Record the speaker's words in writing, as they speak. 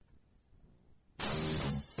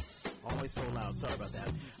always so loud. Sorry about that.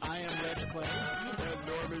 I am Radhika.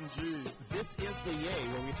 And Norman G. This is the Yay,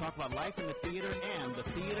 where we talk about life in the theater and the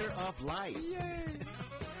theater of life. Yay!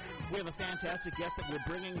 We have a fantastic guest that we're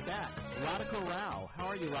bringing back, Radhika Rao. How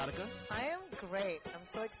are you, Radhika? I am great. I'm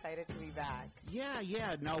so excited to be back.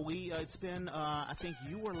 Yeah. No, it's been, I think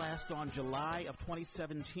you were last on July of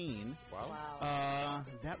 2017. Wow.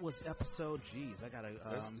 That was episode, geez, I gotta,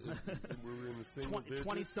 we were in the single digits?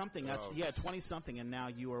 20-something. Wow. Yeah, 20-something, and now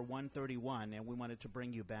you are 131, and we wanted to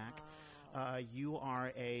bring you back. You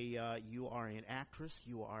are an actress,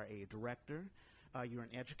 you are a director, you're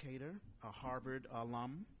an educator, a Harvard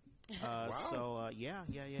alum. Wow. So, yeah.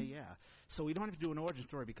 So we don't have to do an origin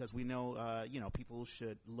story because we know, people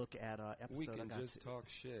should look at episode. We can just talk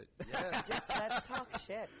shit. Yeah. Let's talk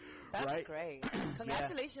shit. That's right? Great.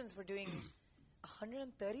 Congratulations for doing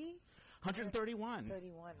 130? 131.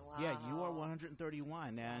 31, wow. Yeah, you are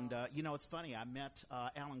 131. And, it's funny. I met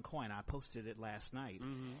Alan Coyne. I posted it last night.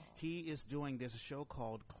 Mm-hmm. He is doing, there's a show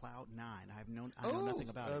called Cloud 9. I know nothing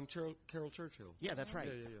about it. Carol Churchill. Yeah, that's right.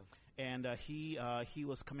 Yeah. And he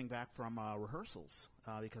was coming back from rehearsals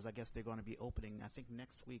because I guess they're going to be opening, I think,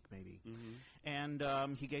 next week maybe. Mm-hmm.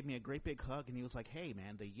 And he gave me a great big hug, and he was like, hey,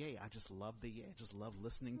 man, the Yay, I just love the Yay. I just love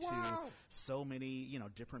listening to so many,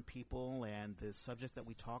 different people and the subject that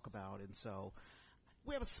we talk about. And so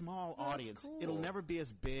we have a small audience. Cool. It'll never be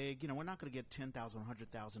as big. We're not going to get 10,000,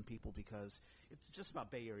 100,000 people because it's just about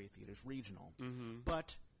Bay Area theater. It's regional. Mm-hmm.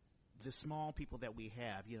 But the small people that we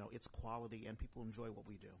have, it's quality, and people enjoy what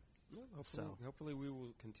we do. Yeah, hopefully we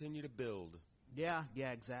will continue to build. Yeah,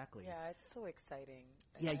 exactly. Yeah, it's so exciting.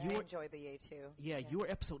 Yeah, I enjoy the Yay too. Yeah, you were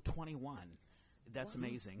episode 21. That's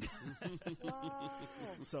amazing. Wow.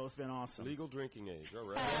 So it's been awesome. Legal drinking age, all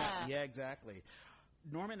right. Yeah, exactly.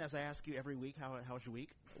 Norman, as I ask you every week, how was your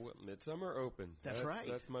week? Well, Midsummer Open. That's right.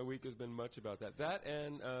 That's my week has been much about that. That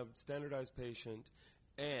and Standardized Patient,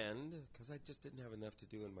 and because I just didn't have enough to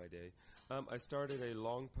do in my day, I started a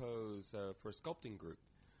long pose for a sculpting group.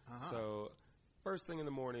 Uh-huh. So first thing in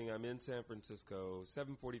the morning, I'm in San Francisco,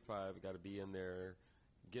 7:45, I got to be in there,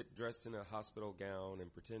 get dressed in a hospital gown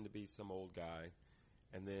and pretend to be some old guy.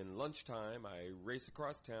 And then lunchtime, I race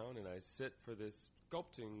across town and I sit for this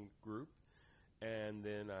sculpting group. And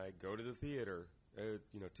then I go to the theater.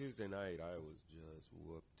 Tuesday night, I was just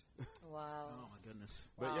whooped. Wow. Oh, my goodness.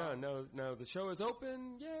 But no, the show is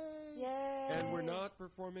open. Yay! Yay! And we're not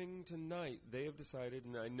performing tonight. They have decided,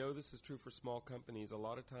 and I know this is true for small companies, a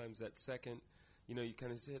lot of times that second, you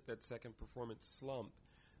kind of hit that second performance slump,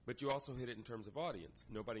 but you also hit it in terms of audience.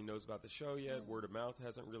 Nobody knows about the show yet. Word of mouth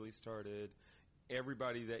hasn't really started.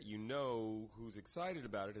 Everybody that you know who's excited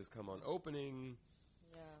about it has come on opening.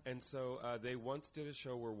 Yeah. And so they once did a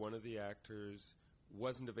show where one of the actors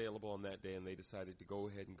wasn't available on that day, and they decided to go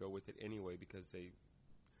ahead and go with it anyway because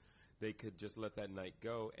they could just let that night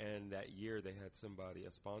go. And that year they had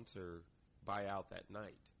a sponsor, buy out that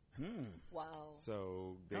night. Wow.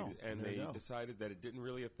 So they decided that it didn't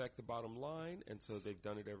really affect the bottom line, and so they've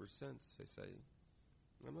done it ever since. They say,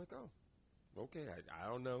 I'm like, oh, okay, I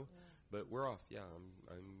don't know, but we're off. Yeah,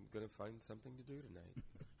 I'm gonna find something to do tonight.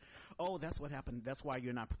 Oh, that's what happened. That's why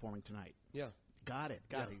you're not performing tonight. Yeah. Got it.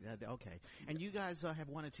 Okay. And you guys have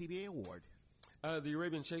won a TBA award. The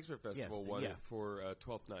Arabian Shakespeare Festival won it for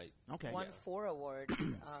 12th night. Okay. Won 4 awards.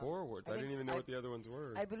 4 awards. I didn't even know what the other ones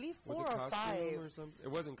were. I believe 4 was it or costume 5. Or something? It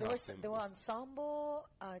wasn't costume. There were ensemble,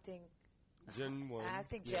 I think. Gen 1.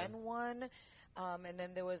 Acting, Gen 1. And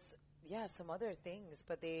then there was, some other things.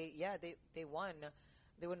 But they won.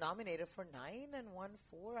 They were nominated for 9 and won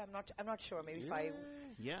 4. I'm not sure. Maybe 5.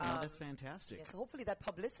 Yeah, that's fantastic. Yeah, so hopefully that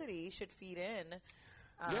publicity should feed in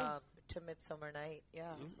to Midsummer Night.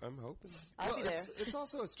 Yeah, I'm hoping. I'll be there. It's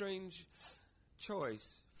also a strange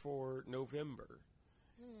choice for November,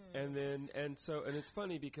 and it's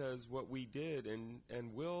funny because what we did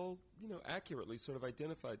and Will accurately sort of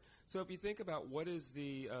identified. So if you think about what is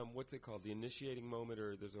the what's it called, the initiating moment,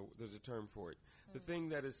 or there's a term for it. The thing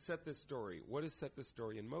that has set this story. What has set this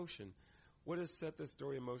story in motion? What has set this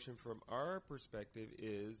story in motion from our perspective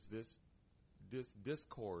is this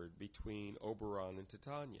discord between Oberon and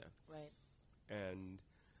Titania. Right. And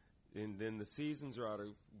then the seasons are out of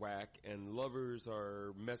whack and lovers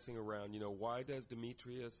are messing around. Why does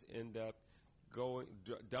Demetrius end up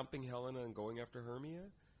dumping Helena and going after Hermia?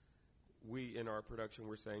 We, in our production,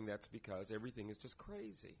 we're saying that's because everything is just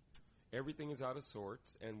crazy. Everything is out of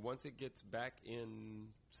sorts, and once it gets back in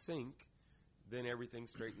sync, then everything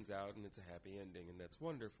straightens out and it's a happy ending, and that's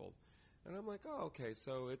wonderful. And I'm like, oh, okay,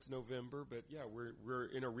 so it's November, but yeah, we're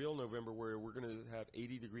in a real November where we're going to have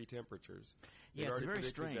 80-degree temperatures. Yeah, it's very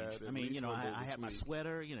strange. I mean, I had my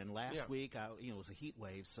sweater, and last week, it was a heat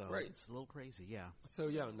wave, so it's a little crazy, yeah.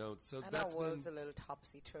 So, so and that's our world's a little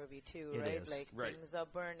topsy-turvy, too, it right? Is. Like, things are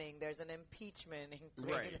burning. There's an impeachment.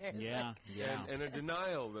 Right. Yeah, And a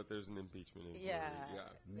denial that there's an impeachment.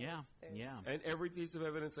 Yeah. And every piece of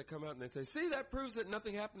evidence that come out and they say, see, that proves that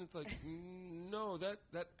nothing happened. It's like, no, that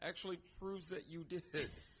actually proves that you did.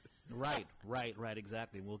 Right,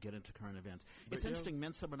 exactly. We'll get into current events. But it's interesting,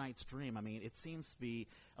 Midsummer Night's Dream. I mean, it seems to be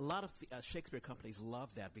a lot of Shakespeare companies love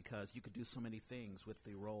that because you could do so many things with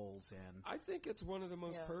the roles. And I think it's one of the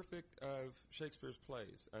most perfect of Shakespeare's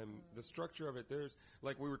plays. The structure of it, there's,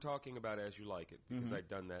 like we were talking about As You Like It, because I'd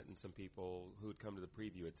done that and some people who had come to the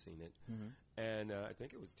preview had seen it. And I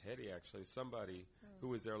think it was Teddy, actually. Somebody who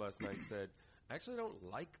was there last night said, I actually don't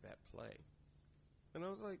like that play. And I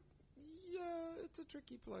was like, yeah, it's a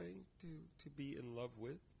tricky play to be in love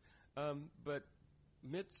with. But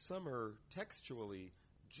Midsummer textually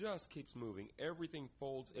just keeps moving. Everything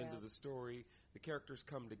folds into the story. The characters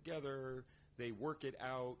come together. They work it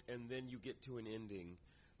out, and then you get to an ending.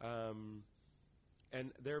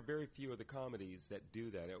 And there are very few of the comedies that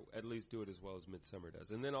do that, at least do it as well as Midsummer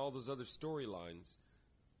does. And then all those other storylines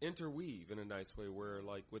interweave in a nice way where,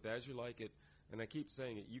 like, with As You Like It, and I keep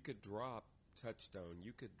saying it, you could drop Touchstone,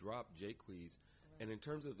 you could drop Jaques, and in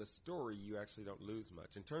terms of the story, you actually don't lose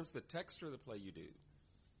much. In terms of the texture of the play, you do.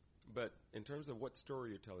 But in terms of what story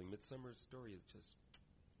you're telling, Midsummer's story is just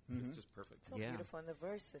it's just perfect. So beautiful, and the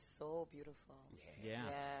verse is so beautiful. Yeah.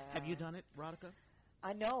 Have you done it, Radhika?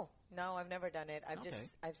 No, I've never done it.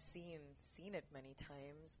 I've seen it many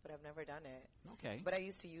times, but I've never done it. Okay. But I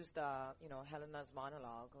used to use the Helena's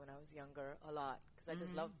monologue when I was younger a lot because I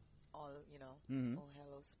just loved all, oh,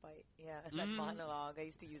 hello, Spite. Yeah, that monologue. I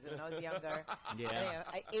used to use it when I was younger. Anyway,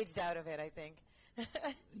 I aged out of it, I think.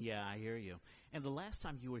 Yeah, I hear you. And the last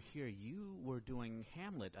time you were here, you were doing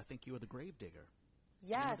Hamlet. I think you were the gravedigger.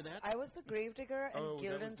 Yes, I was the gravedigger and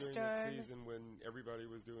Guildenstern. That was during that season when everybody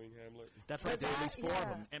was doing Hamlet. That's right, there were at least four of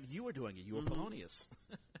them. And you were doing it. You were Polonius.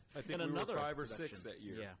 I think we were 5 or 6 that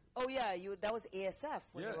year. Yeah. Oh, yeah, that was ASF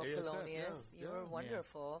when you were ASF, Polonius. You were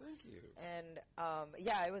wonderful. Thank you. And,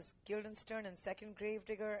 I was Guildenstern and second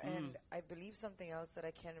gravedigger, and I believe something else that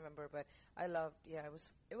I can't remember, but I loved,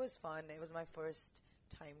 it was fun. It was my first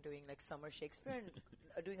time doing, like, summer Shakespeare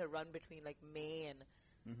and doing a run between, like, May and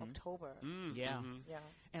October. Yeah.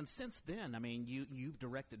 And since then, I mean, you've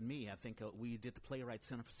directed me. I think we did the Playwright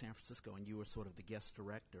Center for San Francisco, and you were sort of the guest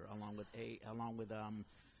director, along with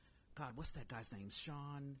God, what's that guy's name?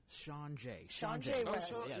 Sean J. Sean J.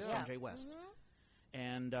 West. Sean J. West.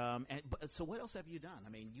 And so what else have you done? I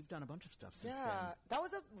mean, you've done a bunch of stuff since then. That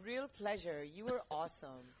was a real pleasure. You were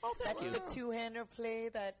awesome. Oh, thank you. The two-hander play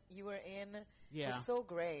that you were in was so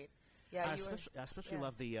great. Yeah, I especially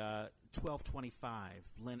love the 1225,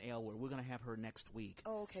 Lynn Aylward. We're going to have her next week.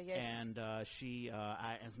 Oh, okay, yes. And she,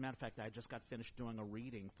 as a matter of fact, I just got finished doing a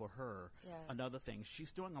reading for her. Yeah. Another thing,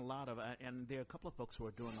 she's doing a lot of, and there are a couple of folks who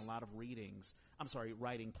are doing a lot of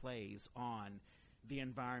writing plays on the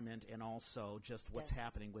environment and also just what's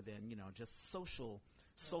happening within, just social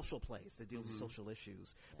plays that deals with social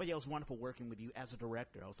issues. But it was wonderful working with you as a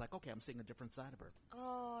director. I was like, okay, I'm seeing a different side of her.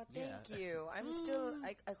 Oh, thank you. I'm still,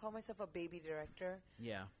 I call myself a baby director.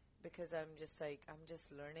 Yeah. Because I'm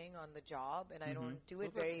just learning on the job, and I don't do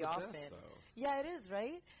it very often. Best, yeah, it is,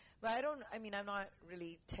 right? But I'm not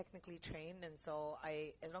really technically trained, and so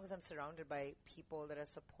as long as I'm surrounded by people that are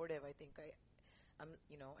supportive, I think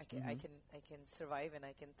I can survive and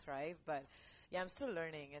I can thrive. But yeah, I'm still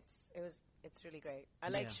learning. It's really great. I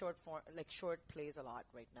like short plays a lot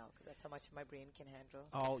right now because that's how much my brain can handle.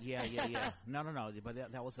 Oh yeah. No.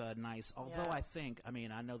 But that was a nice. Although I think, I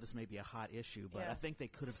know this may be a hot issue, but I think they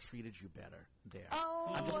could have treated you better there.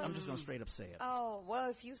 Oh, I'm just going to straight up say it. Oh well,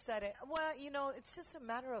 if you said it, well, it's just a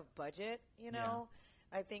matter of budget,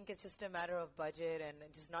 I think it's just a matter of budget and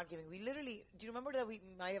just not giving. We literally, do you remember that we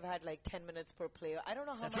might have had like 10 minutes per play? I don't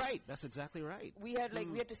know how much. That's right. That's exactly right. We had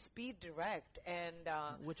we had to speed direct, and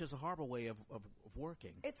which is a horrible way of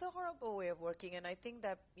working. It's a horrible way of working, and I think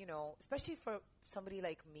that especially for somebody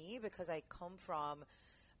like me, because I come from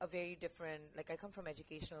a very different. I come from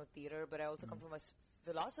educational theater, but I also come from a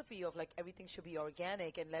philosophy of everything should be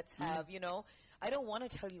organic, and let's have I don't want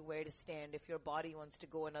to tell you where to stand if your body wants to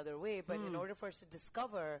go another way, but in order for us to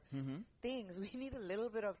discover things, we need a little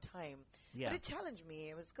bit of time. Yeah. But it challenged me.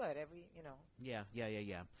 It was good. Yeah.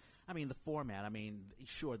 I mean, the format.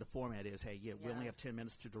 Sure, the format is, we only have 10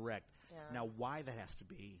 minutes to direct. Now, why that has to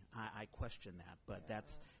be, I question that, but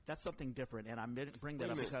that's something different, and I bring that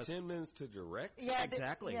up because 10 minutes to direct. Yeah,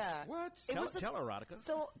 exactly. What? Tell her, Radhika.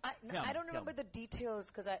 So I don't remember the details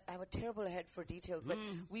because I have a terrible head for details. But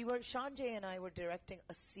Sanjay and I were directing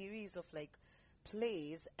a series of like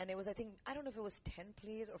plays, and it was I don't know if it was 10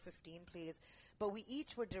 plays or 15 plays, but we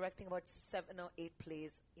each were directing about 7 or 8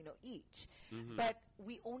 plays, each. But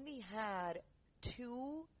we only had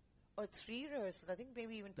 2 or 3 rehearsals. I think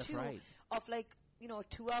maybe even That's 2 right. of like a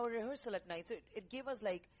 2-hour rehearsal at night. So it gave us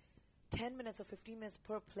like 10 minutes or 15 minutes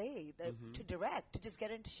per play to direct, to just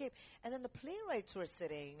get into shape. And then the playwrights were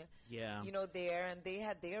sitting, there, and they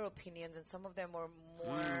had their opinions, and some of them were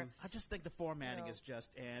more... I just think the formatting is just,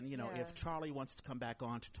 and, if Charlie wants to come back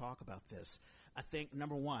on to talk about this, I think,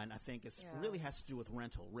 number one, it really has to do with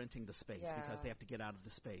renting the space, because they have to get out of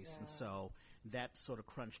the space. And so that's sort of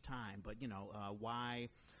crunch time. But,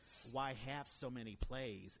 why have so many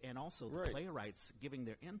plays, and also the playwrights giving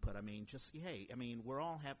their input? I mean,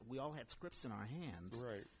 we all had scripts in our hands.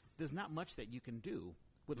 Right. There's not much that you can do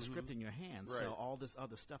with a script in your hands. Right. So all this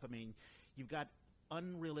other stuff. I mean, you've got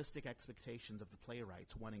unrealistic expectations of the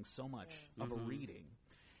playwrights wanting so much of a reading.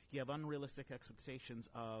 You have unrealistic expectations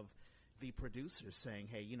of the producers saying,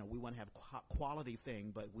 "Hey, we want to have quality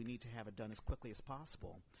thing, but we need to have it done as quickly as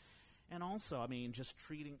possible." And also, I mean,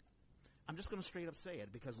 I'm just going to straight up say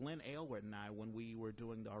it, because Lynn Aylward and I, when we were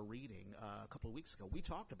doing our reading a couple of weeks ago, we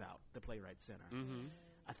talked about the Playwright Center.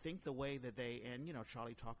 I think the way that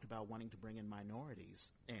Charlie talked about wanting to bring in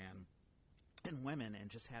minorities and women and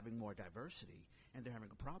just having more diversity, and they're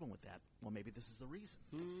having a problem with that. Well, maybe this is the reason.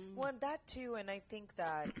 Well, and that too, and I think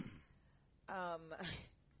that I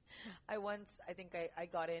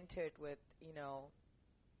got into it with,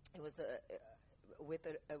 it was with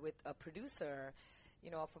a producer,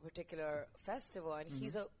 of a particular festival, and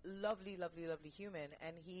he's a lovely, lovely, lovely human,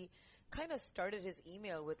 and he kind of started his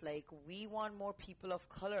email with like, "We want more people of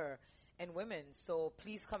color and women, so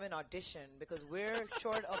please come and audition because we're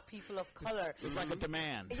short of people of color." It's like a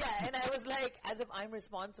demand. Yeah, and I was like, as if I'm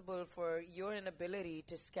responsible for your inability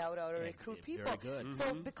to scout out or recruit people. Very good.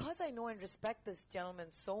 So because I know and respect this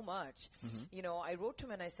gentleman so much, I wrote to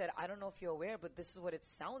him and I said, "I don't know if you're aware, but this is what it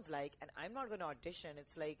sounds like, and I'm not going to audition."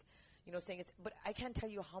 It's like, saying it's, but I can't tell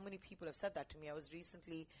you how many people have said that to me. I was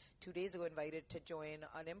recently, 2 days ago, invited to join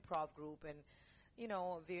an improv group, and,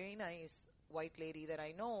 a very nice white lady that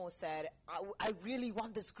I know said, I really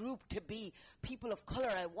want this group to be people of color.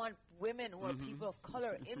 I want women who are people of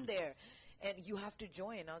color in there, and you have to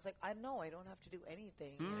join. I was like, I know, I don't have to do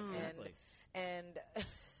anything. And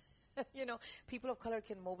people of color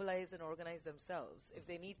can mobilize and organize themselves if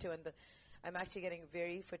they need to. And I'm actually getting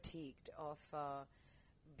very fatigued of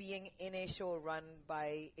being in a show run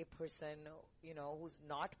by a person, who's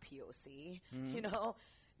not POC,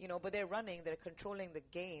 but they're they're controlling the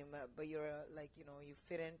game, but you're you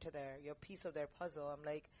fit into your piece of their puzzle. I'm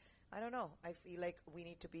like, I don't know. I feel like we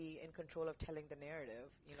need to be in control of telling the narrative,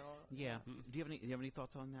 Yeah. Do you have any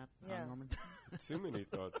thoughts on that, Norman? Too many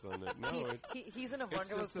thoughts on it. No, he's in a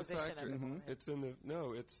vulnerable position at the moment. It's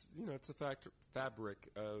it's the fabric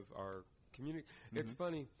of our community. It's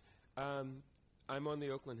funny. I'm on the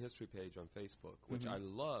Oakland History page on Facebook, which I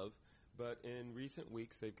love, but in recent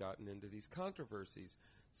weeks they've gotten into these controversies.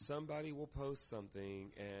 Somebody will post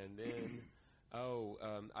something, and then,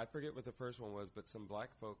 I forget what the first one was, but some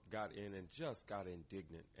black folk got in and just got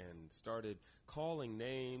indignant and started calling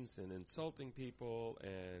names and insulting people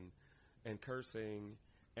and cursing,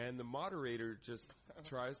 and the moderator just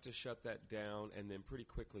tries to shut that down and then pretty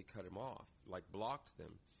quickly cut him off, like blocked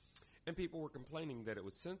them. And people were complaining that it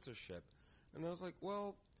was censorship. And I was like,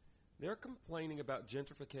 well, they're complaining about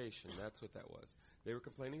gentrification. That's what that was. They were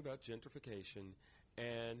complaining about gentrification.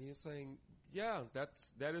 And he was saying, yeah,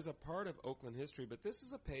 that is a part of Oakland history. But this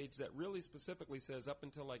is a page that really specifically says up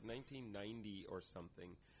until like 1990 or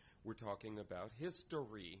something, we're talking about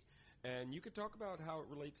history. And you could talk about how it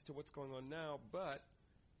relates to what's going on now, but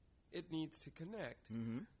it needs to connect.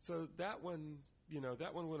 So that one...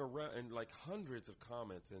 that one went around and like hundreds of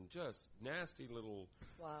comments and just nasty little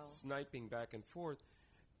sniping back and forth.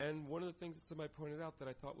 And one of the things that somebody pointed out that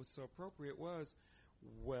I thought was so appropriate was,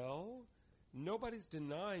 well, nobody's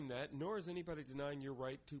denying that, nor is anybody denying your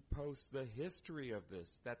right to post the history of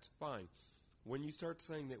this. That's fine. When you start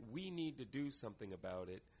saying that we need to do something about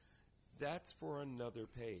it, that's for another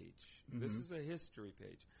page. This is a history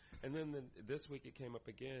page. And then this week it came up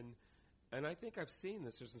again. And I think I've seen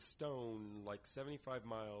this. There's a stone like 75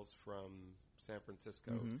 miles from San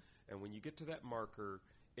Francisco. And when you get to that marker,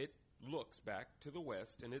 it looks back to the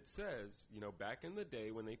west, and it says, back in the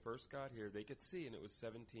day when they first got here, they could see, and it was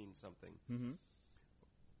 17-something.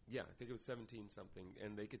 Yeah, I think it was 17 something,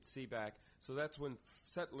 and they could see back. So that's when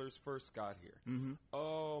settlers first got here. Mm-hmm.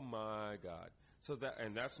 Oh my God! So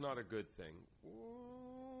that's not a good thing.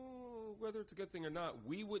 Ooh, whether it's a good thing or not,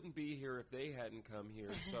 we wouldn't be here if they hadn't come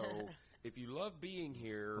here. So if you love being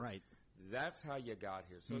here, right. That's how you got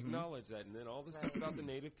here. So acknowledge that, and then all the stuff about the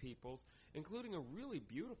native peoples, including a really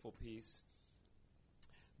beautiful piece.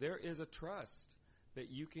 There is a trust that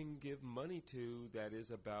you can give money to that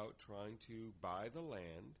is about trying to buy the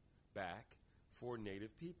land back for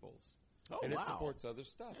native peoples. Oh, and wow. it supports other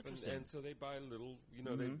stuff. And so they buy little,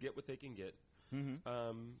 they get what they can get. Mm-hmm.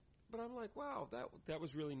 But I'm like, wow, that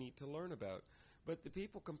was really neat to learn about. But the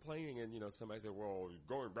people complaining, and, somebody said, well,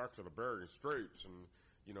 going back to the Bering Straits, and,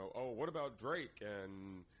 oh, what about Drake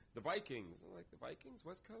and the Vikings? I'm like, the Vikings,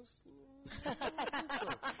 West Coast?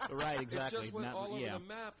 Right, exactly. It just went all over the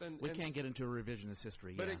map. We can't get into revisionist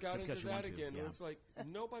history. But it got into that again. Yeah. Where it's like,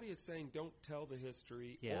 nobody is saying don't tell the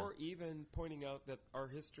history or even pointing out that our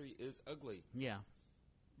history is ugly. Yeah.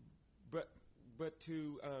 But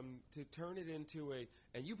to turn it into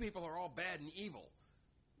and you people are all bad and evil.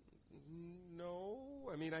 No.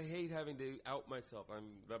 I mean, I hate having to out myself. I'm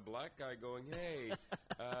the black guy going, hey.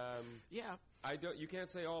 Yeah. You can't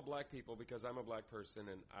say all black people because I'm a black person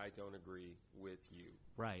and I don't agree with you.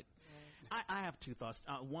 Right. I have two thoughts.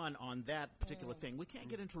 One, on that particular thing, we can't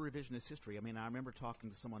get into revisionist history. I mean, I remember talking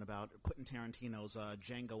to someone about Quentin Tarantino's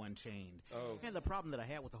Django Unchained. Oh. And the problem that I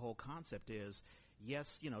had with the whole concept is,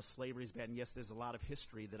 yes, slavery is bad, and yes, there's a lot of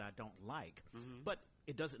history that I don't like. Mm-hmm. But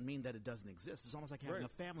it doesn't mean that it doesn't exist. It's almost like having a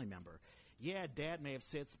family member. Yeah, Dad may have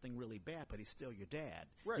said something really bad, but he's still your dad.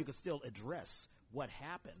 Right. You can still address what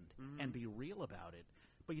happened and be real about it,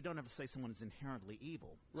 but you don't have to say someone is inherently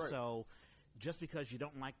evil. Right. So just because you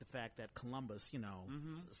don't like the fact that Columbus,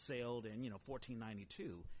 sailed in,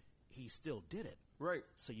 1492, he still did it. Right.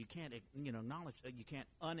 So you can't, acknowledge, you can't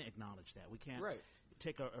unacknowledge that. We can't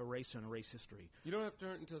take a race and erase history. You don't have to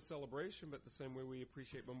turn it into a celebration, but the same way we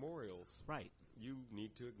appreciate memorials. Right. You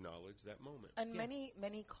need to acknowledge that moment. And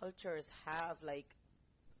many cultures have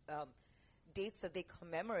dates that they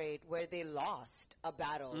commemorate where they lost a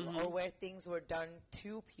battle or where things were done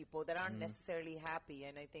to people that aren't necessarily happy.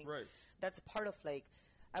 And I think that's part of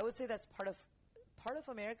I would say that's part of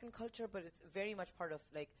American culture, but it's very much part of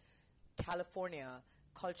California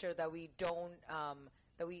culture that we don't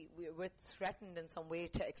that we're threatened in some way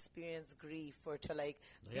to experience grief or to be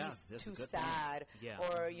too sad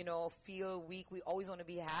or feel weak. We always want to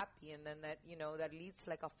be happy, and then that leads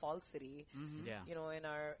to a falsity. In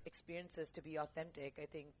our experiences to be authentic. I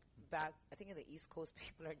think in the East Coast,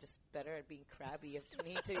 people are just better at being crabby if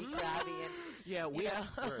they need to be crabby. And we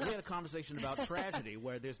had a conversation about tragedy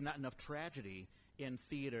where there's not enough tragedy in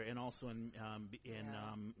theater and also in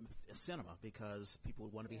cinema because people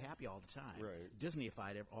want to be happy all the time. Right.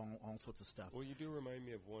 Disneyified all sorts of stuff. Well, you do remind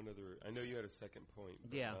me of one other. I know you had a second point.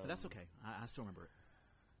 But, but that's okay. I still remember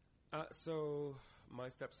it. So my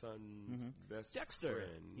stepson's best Dexter.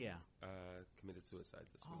 friend committed suicide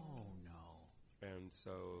this week. Oh, no. And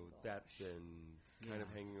so that's been kind of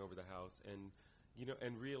hanging over the house. And,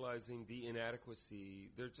 and realizing the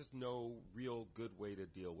inadequacy, there's just no real good way to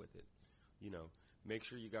deal with it. Make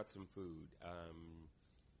sure you got some food.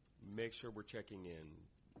 Make sure we're checking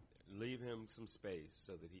in. Leave him some space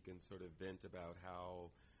so that he can sort of vent about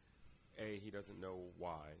how, A, he doesn't know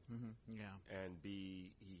why. And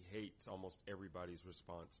B, he hates almost everybody's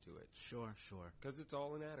response to it. Sure. Because it's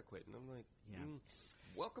all inadequate. And I'm like,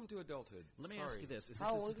 welcome to adulthood. Let me ask you this. Is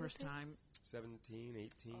How this old his first was he? time? 17,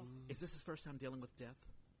 18. Is this his first time dealing with death?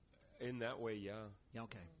 In that way, yeah. Yeah,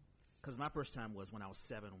 okay. Because my first time was when I was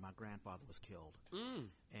 7 when my grandfather was killed.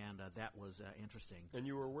 And that was interesting. And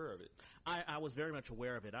you were aware of it? I was very much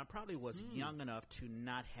aware of it. I probably was young enough to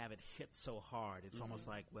not have it hit so hard. It's almost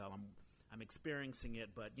like, well, I'm experiencing it,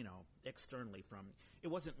 but, externally it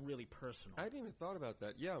wasn't really personal. I hadn't even thought about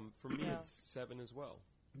that. Yeah, for me it's 7 as well.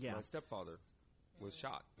 Yeah. My stepfather was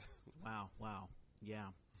shot. Wow. Yeah.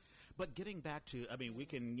 But getting back to, we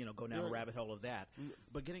can, go down a rabbit hole of that.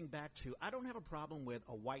 But getting back to, I don't have a problem with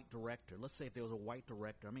a white director. Let's say if there was a white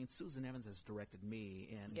director. Susan Evans has directed me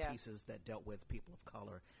in pieces that dealt with people of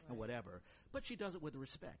color and whatever. But she does it with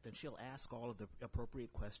respect, and she'll ask all of the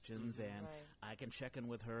appropriate questions, and I can check in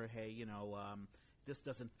with her, hey, this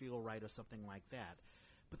doesn't feel right or something like that.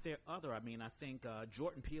 But there are other, I think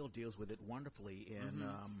Jordan Peele deals with it wonderfully in,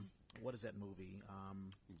 what is that movie?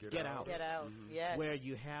 Get Out. Get Out, yes. Where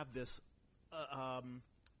you have this,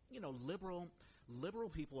 liberal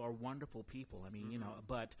people are wonderful people.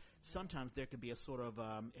 But sometimes there can be a sort of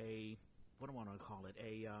what do I want to call it?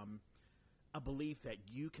 A belief that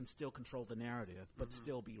you can still control the narrative, but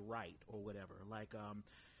still be right or whatever. Like,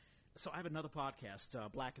 So I have another podcast,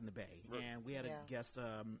 Black in the Bay, and we had a guest,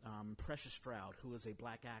 Precious Stroud, who is a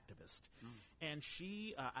black activist. And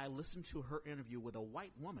I listened to her interview with a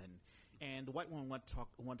white woman, and the white woman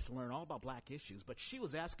wanted to learn all about black issues, but she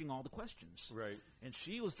was asking all the questions. Right. And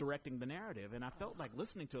she was directing the narrative, and I felt like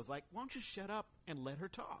listening to it. I was like, why don't you shut up and let her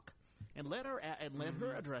talk, and let her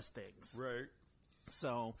address things. Right.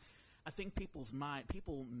 So I think people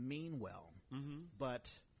mean well, but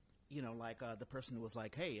like the person who was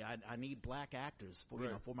like, "Hey, I need black actors for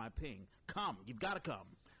for my Ping. Come, you've got to come."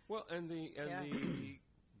 Well, and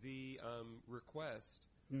the request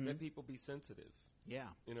that people be sensitive,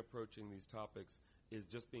 in approaching these topics is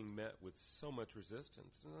just being met with so much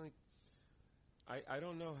resistance. And I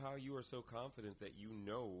don't know how you are so confident that you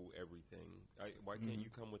know everything. Why can't you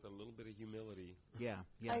come with a little bit of humility? Yeah.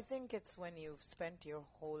 I think it's when you've spent your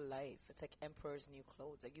whole life. It's like emperor's new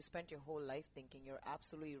clothes. Like you spent your whole life thinking you're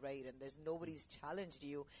absolutely right, and there's nobody's challenged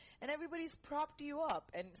you, and everybody's propped you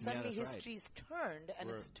up, and suddenly history's turned, and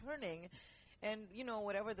it's turning. And,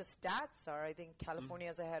 whatever the stats are, I think California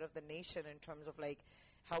is ahead of the nation in terms of, like,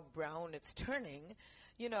 how brown it's turning.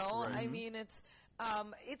 I mean, it's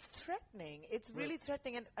threatening. It's really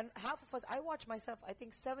threatening. And half of us, I watch myself, I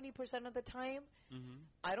think 70% of the time,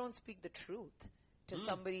 I don't speak the truth to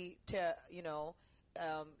somebody,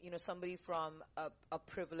 somebody from a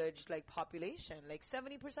privileged, like, population, like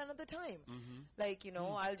 70% of the time. Like,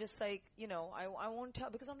 I'll just, like, I won't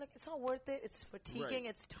tell because I'm like, it's not worth it. It's fatiguing.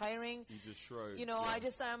 It's tiring. You just shrug.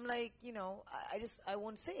 I'm like, I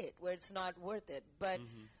won't say it where it's not worth it. But,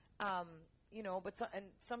 and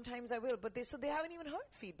sometimes I will, but they haven't even heard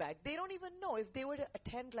feedback. They don't even know. If they were to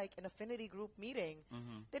attend like an affinity group meeting,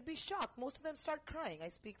 they'd be shocked. Most of them start crying. I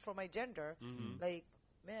speak for my gender. Like,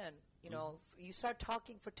 man, you start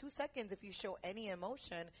talking for 2 seconds. If you show any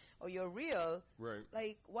emotion or you're real,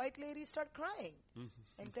 like white ladies start crying.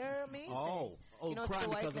 Like they're amazing. Crying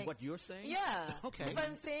because of what you're saying? Yeah. Okay. If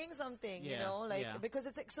I'm saying something, because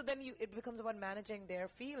it's like, so then it becomes about managing their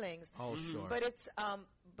feelings. Oh, sure. But it's,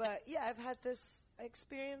 I've had this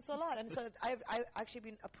experience a lot. And so I've actually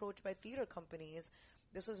been approached by theater companies.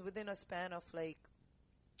 This was within a span of like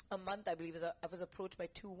a month, I believe. I was approached by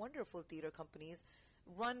 2 wonderful theater companies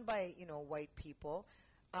run by, white people,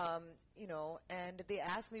 and they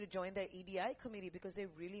asked me to join their EDI committee because they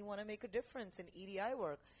really want to make a difference in EDI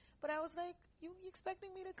work. But I was like, you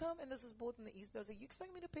expecting me to come? And this was both in the East Bay. I was like, you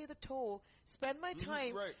expect me to pay the toll, spend my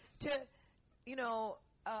time to,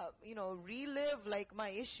 relive like my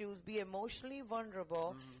issues, be emotionally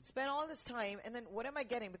vulnerable, spend all this time, and then what am I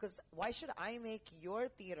getting? Because why should I make your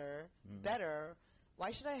theater better? Why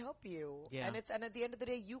should I help you? Yeah. And at the end of the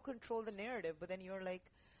day, you control the narrative. But then you're like,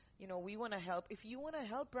 we want to help. If you want to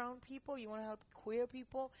help brown people, you want to help queer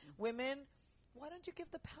people, women, why don't you give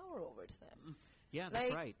the power over to them? Yeah,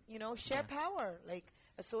 that's right. Share power. Like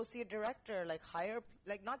associate director, like hire,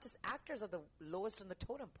 like not just actors are the lowest on the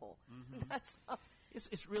totem pole. That's not.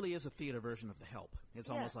 It really is a theater version of the help. It's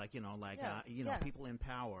almost like, people in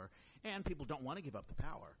power, and people don't want to give up the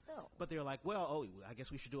power. No. But they're like, well, I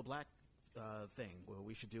guess we should do a black thing, or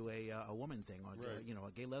we should do a woman thing, or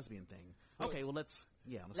a gay lesbian thing. Okay, well let's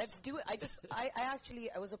do it.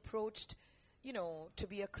 I was approached, to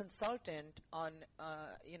be a consultant on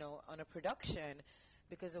on a production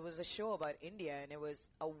because it was a show about India, and it was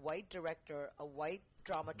a white director, a white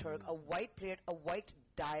dramaturg, a white player, a white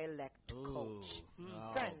dialect coach,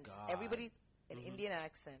 friends, everybody an Indian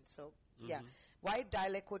accent. So white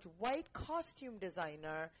dialect coach, white costume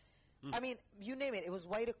designer. I mean, you name it. It was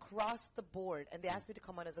white across the board, and they asked me to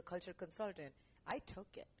come on as a culture consultant. I took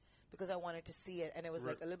it because I wanted to see it, and it was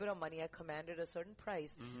like a little bit of money. I commanded a certain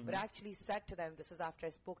price, but I actually said to them, this is after I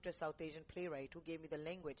spoke to a South Asian playwright who gave me the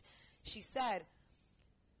language. She said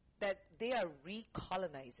that they are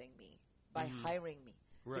recolonizing me by hiring me.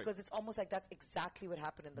 Because it's almost like that's exactly what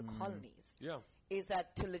happened in the colonies. Yeah. Is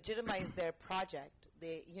that to legitimize their project,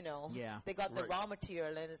 they, they got the raw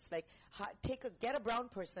material, and it's like, get a brown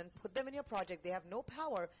person, put them in your project. They have no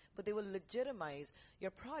power, but they will legitimize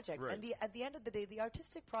your project. And at the end of the day, the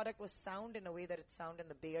artistic product was sound in a way that it sounded in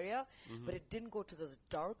the Bay Area, but it didn't go to those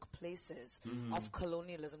dark places of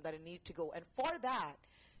colonialism that it needed to go. And for that,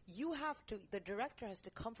 the director has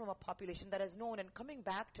to come from a population that has known, and coming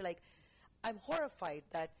back to like, I'm horrified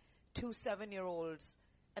that 2 7-year-olds,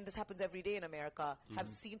 and this happens every day in America, have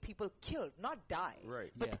seen people killed, not die,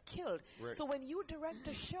 but killed. So when you direct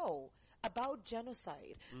a show about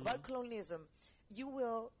genocide, about colonialism, you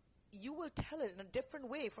will tell it in a different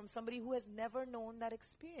way from somebody who has never known that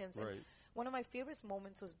experience. And one of my favorite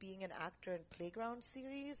moments was being an actor in Playground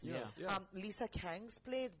series. Yeah. Lisa Kang's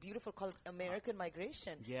play, beautiful, called American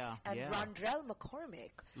Migration. Yeah, And yeah. Rondrell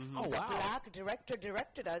McCormick, Oh, who's wow. a black director,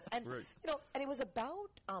 directed us. And, Right. and it was about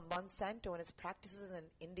Monsanto and its practices in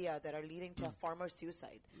India that are leading to farmer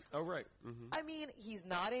suicide. Oh, right. Mm-hmm. I mean, he's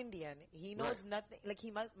not Indian. He knows Right. nothing. Like,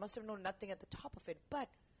 he must have known nothing at the top of it. But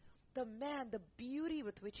the beauty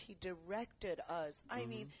with which he directed us, I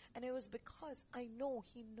mean, and it was because I know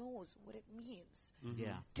he knows what it means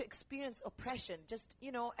Yeah. to experience oppression. Just,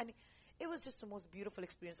 and it was just the most beautiful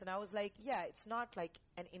experience. And I was like, yeah, it's not like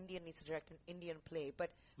an Indian needs to direct an Indian play,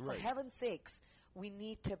 but Right. for heaven's sakes, we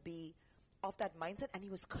need to be of that mindset. And he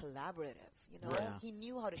was collaborative, Right. He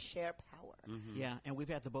knew how to share power. Yeah, and we've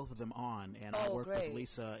had the both of them on, and I Oh, worked great. with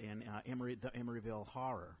Lisa in the Emeryville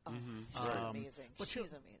Horror. She's amazing. but She's you're-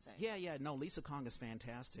 amazing. Yeah, no, Lisa Kong is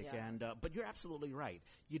fantastic, Yeah. and but you're absolutely right.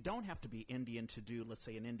 You don't have to be Indian to do, let's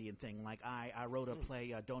say, an Indian thing. Like I wrote a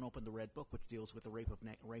play, Don't Open the Red Book, which deals with the rape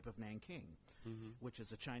of Nanking, which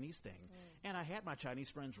is a Chinese thing, and I had my Chinese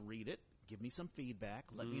friends read it, give me some feedback,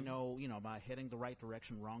 let me know, am I heading the right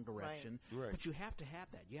direction, wrong direction. Right. But you have to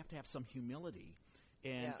have that. You have to have some humility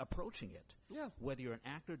in Yeah. approaching it. Yeah. Whether you're an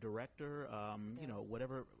actor, director,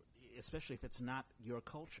 whatever, especially if it's not your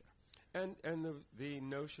culture. And the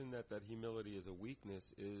notion that humility is a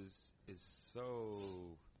weakness is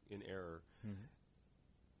so in error.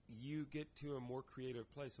 You get to a more creative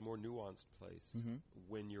place, a more nuanced place,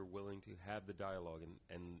 when you're willing to have the dialogue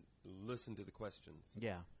and listen to the questions.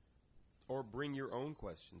 Yeah. Or bring your own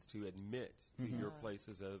questions to admit to your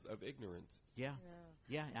places of ignorance. Yeah.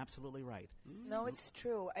 Yeah, absolutely right. No, it's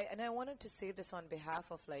true. And I wanted to say this on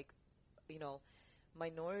behalf of, like,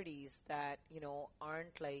 minorities that,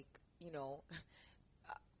 aren't like,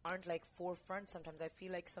 aren't like forefront sometimes. I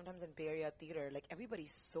feel like sometimes in Bay Area theater, like,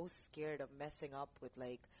 everybody's so scared of messing up with,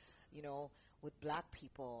 like, with black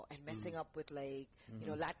people and messing up with, like,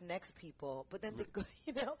 Latinx people. But then they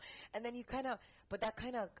go, and then you kind of, but that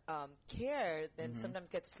kind of care then sometimes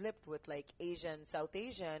gets slipped with, like, Asian, South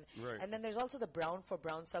Asian. Right. And then there's also the brown for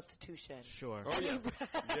brown substitution. Sure. Oh, yeah.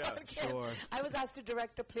 Yeah. Sure. I was asked to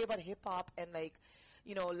direct a play about hip hop and, like,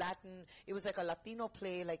 Latin. It was like a Latino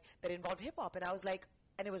play, like, that involved hip hop, and I was like,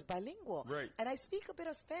 and it was bilingual. Right. And I speak a bit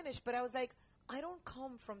of Spanish, but I was like, I don't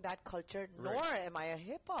come from that culture, nor Right. am I a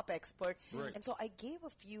hip hop expert. Right. And so I gave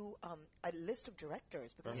a list of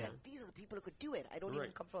directors because I said, these are the people who could do it. I don't even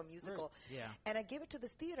Right. come from a musical. Right. Yeah. And I gave it to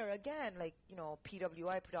this theater again, like,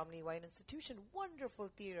 PWI, predominantly white institution, wonderful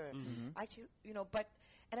theater. Actually,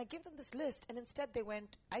 and I gave them this list, and instead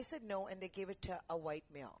I said no, and they gave it to a white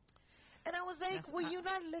male. And I was like, were you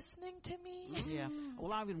not listening to me? Yeah.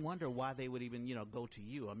 Well, I even wonder why they would even, go to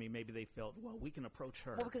you. I mean, maybe they felt, well, we can approach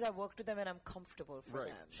her. Well, because I worked with them and I'm comfortable for Right.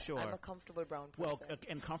 them. Sure. I'm a comfortable brown person. Well,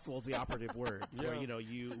 and comfortable is the operative word. Where,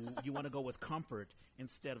 you want to go with comfort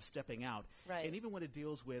instead of stepping out. Right. And even when it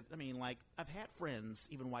deals with, I mean, like, I've had friends,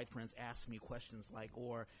 even white friends, ask me questions like,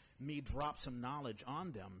 or me drop some knowledge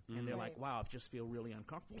on them, and they're like, wow, I just feel really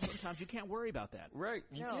uncomfortable. Sometimes you can't worry about that. Right.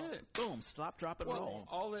 You No. can't. Boom, stop, drop, and Well, roll.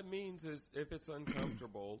 all it means is if it's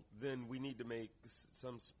uncomfortable, then we need to make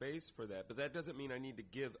some space for that. But that doesn't mean I need to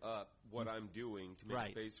give up what I'm doing to make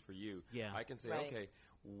Right. space for you. Yeah. I can say, Right. okay,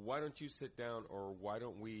 why don't you sit down, or why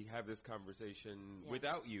don't we have this conversation Yeah.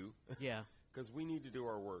 without you? Yeah. Because we need to do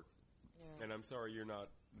our work. Yeah. And I'm sorry you're not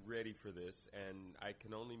ready for this, and I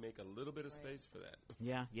can only make a little bit of space for that.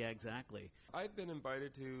 Yeah, exactly. I've been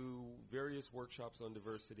invited to various workshops on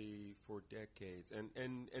diversity for decades,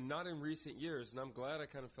 and not in recent years, and I'm glad I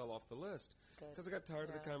kind of fell off the list Good. because I got tired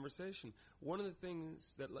of the Yeah. conversation. One of the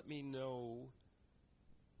things that let me know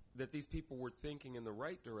that these people were thinking in the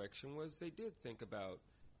right direction was they did think about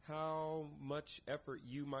how much effort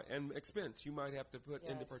you might and expense you might have to put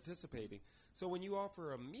into Yes. participating. So when you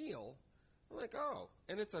offer a meal, I'm like, oh,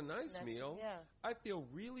 and it's a nice That's- meal. yeah. I feel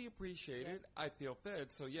really appreciated. I feel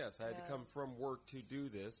fed. So yes, I had to Yeah. come from work to do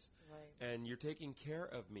this, Right. and you're taking care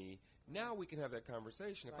of me. Now we can have that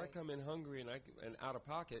conversation. If I Right. come in hungry and out of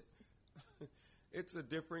pocket, it's a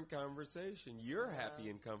different conversation. You're happy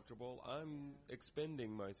and comfortable. I'm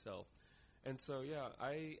expending myself. And so, yeah,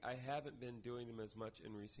 I haven't been doing them as much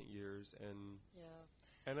in recent years, and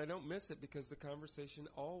I don't miss it because the conversation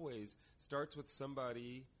always starts with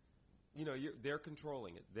somebody, they're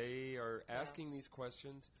controlling it. They are asking these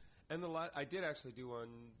questions. And I did actually do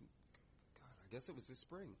one, I guess it was this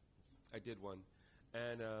spring. I did one,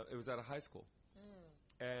 and it was at a high school.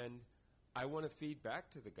 And I want to feed back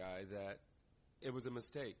to the guy that it was a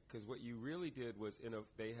mistake, because what you really did was,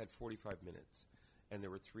 they had 45 minutes, and there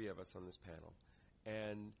were 3 of us on this panel.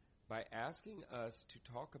 And by asking us to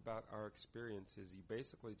talk about our experiences, you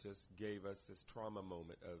basically just gave us this trauma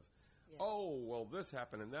moment of, oh, well, this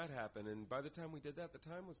happened and that happened. And by the time we did that, the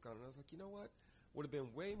time was gone. And I was like, you know what? Would have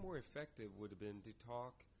been way more effective would have been to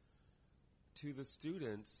talk to the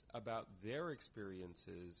students about their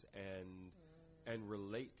experiences and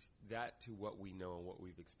relate that to what we know and what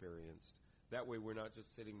we've experienced. That way we're not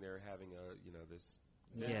just sitting there having this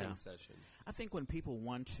venting session. I think when people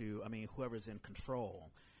want to, whoever's in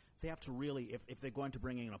control, they have to really, if they're going to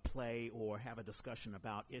bring in a play or have a discussion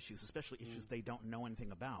about issues, especially issues they don't know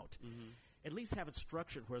anything about, at least have it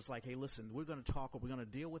structured where it's like, hey, listen, we're going to talk or we're going to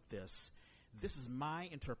deal with this. This is my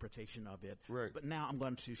interpretation of it. Right. But now I'm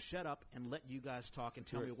going to shut up and let you guys talk and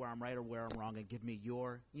tell me where I'm right or where I'm wrong and give me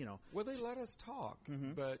your, Well, they let us talk,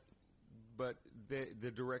 but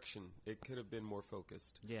the direction, it could have been more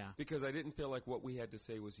focused. Yeah. Because I didn't feel like what we had to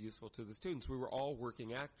say was useful to the students. We were all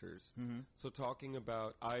working actors. So talking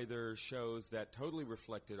about either shows that totally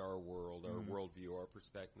reflected our world, our worldview, our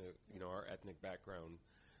perspective, our ethnic background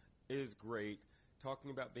is great.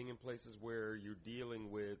 Talking about being in places where you're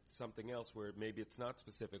dealing with something else where maybe it's not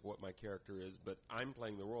specific what my character is, but I'm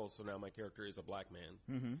playing the role, so now my character is a black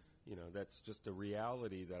man. That's just a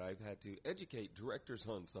reality that I've had to educate directors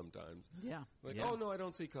on sometimes. Yeah. Oh, no, I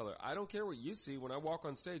don't see color. I don't care what you see. When I walk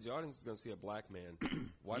on stage, the audience is going to see a black man.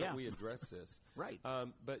 Why don't we address this? Right.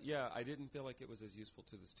 But, I didn't feel like it was as useful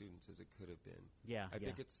to the students as it could have been. Yeah. I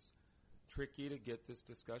think it's tricky to get this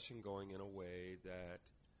discussion going in a way that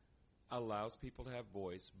allows people to have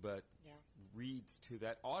voice, but reads to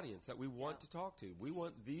that audience that we want to talk to. We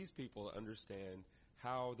want these people to understand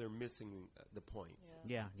how they're missing the point.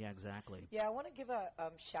 Yeah, exactly. Yeah, I want to give a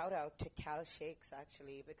shout out to Cal Shakes,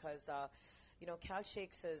 actually, because, Cal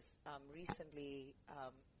Shakes has recently,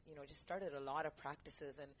 just started a lot of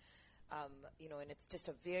practices and, and it's just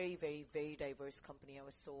a very, very, very diverse company. I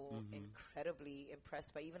was so incredibly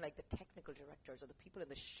impressed by even like the technical directors or the people in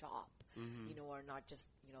the shop, are not just,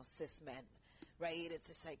 cis men, right? It's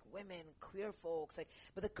just like women, queer folks,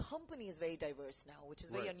 but the company is very diverse now, which is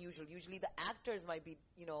very unusual. Usually the actors might be,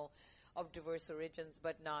 of diverse origins,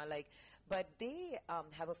 but not but they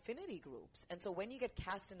have affinity groups. And so when you get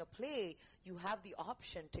cast in a play, you have the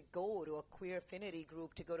option to go to a queer affinity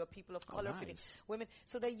group, to go to a people of color affinity, women,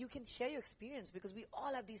 so that you can share your experience, because we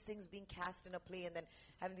all have these things being cast in a play and then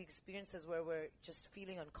having the experiences where we're just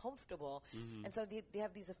feeling uncomfortable. And so they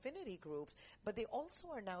have these affinity groups, but they also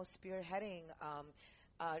are now spearheading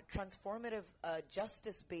transformative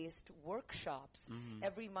justice-based workshops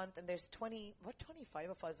every month, and there's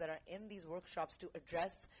 25 of us that are in these workshops to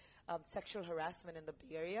address sexual harassment in the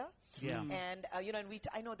Bay Area. Yeah. And and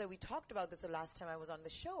I know that we talked about this the last time I was on the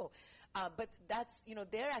show, but that's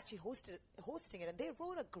they're actually hosting it, and they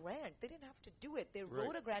wrote a grant. They didn't have to do it. They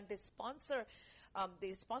wrote a grant. They sponsored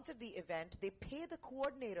the event. They pay the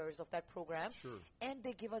coordinators of that program, and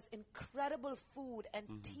they give us incredible food and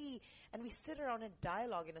tea, and we sit around and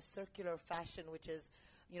dialogue in a circular fashion, which is,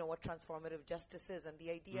 what transformative justice is, and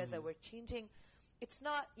the idea is that we're changing. It's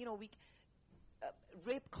not,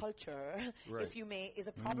 rape culture, if you may, is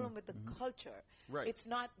a problem with the culture. Right. It's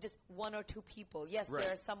not just one or two people. Yes,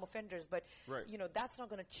 there are some offenders, but that's not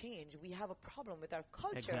going to change. We have a problem with our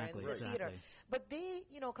culture and the theater. But they,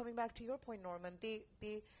 coming back to your point, Norman, they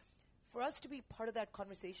for us to be part of that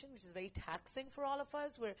conversation, which is very taxing for all of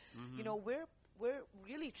us, where we're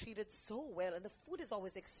really treated so well, and the food is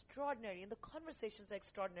always extraordinary, and the conversations are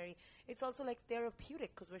extraordinary. It's also like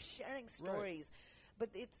therapeutic because we're sharing stories. But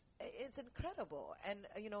it's incredible, and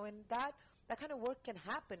and that kind of work can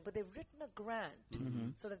happen. But they've written a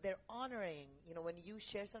grant so that they're honoring. When you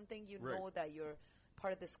share something, know that you're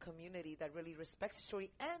part of this community that really respects the story,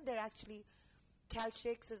 and they're actually, Cal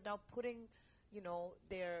Shakes is now putting,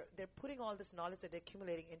 they're putting all this knowledge that they're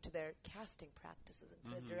accumulating into their casting practices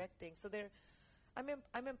and their directing. So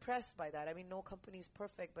I'm impressed by that. I mean, no company is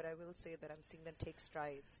perfect, but I will say that I'm seeing them take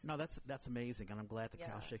strides. No, that's amazing, and I'm glad that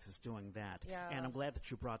Cal Shakes is doing that. Yeah. And I'm glad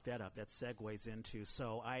that you brought that up. That segues into,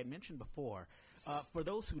 so I had mentioned before, for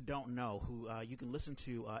those who don't know, you can listen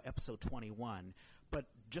to episode 21, but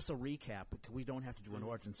just a recap, because we don't have to do an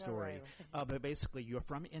origin story. Right. But basically, you're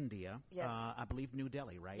from India. Yes. I believe New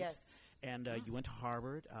Delhi, right? Yes. And you went to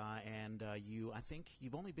Harvard, and I think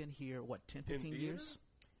you've only been here, 10, 15 years?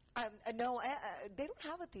 No, they don't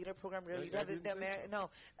have a theater program really. No,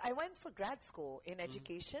 I went for grad school in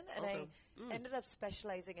education, and I ended up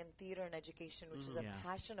specializing in theater and education, which is a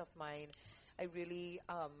passion of mine. I really,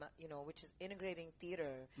 which is integrating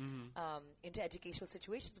theater into educational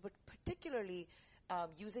situations, but particularly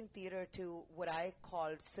using theater to what I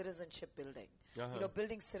called citizenship building.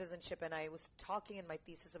 Building citizenship, and I was talking in my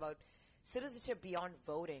thesis about citizenship beyond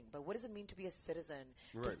voting, but what does it mean to be a citizen?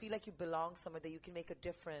 To Right. feel like you belong somewhere, that you can make a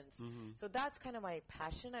difference. So that's kind of my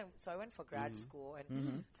passion. So I went for grad school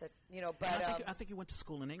and said, but I think you went to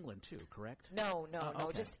school in England too, correct? no,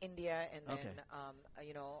 okay. just India and Okay. then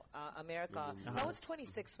America. So I was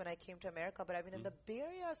 26 when I came to America, but I've been in the Bay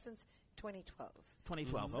Area since 2012.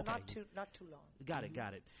 2012. So Okay. not too long. Got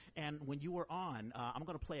it. And when you were on, I'm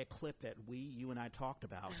going to play a clip that you and I talked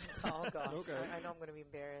about. Oh gosh, Okay. I know I'm going to be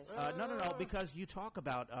embarrassed. No, because you talk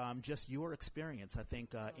about just your experience. I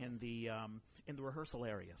think in the rehearsal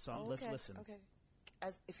area. So let's listen. Okay.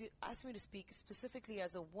 If you ask me to speak specifically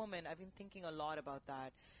as a woman, I've been thinking a lot about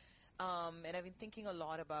that, and I've been thinking a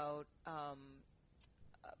lot about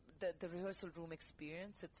the rehearsal room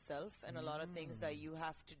experience itself, and a lot of things that you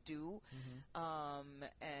have to do, and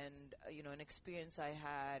an experience I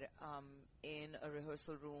had in a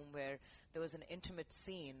rehearsal room where there was an intimate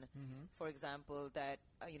scene, for example, that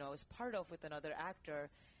I was part of with another actor,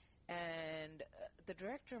 and the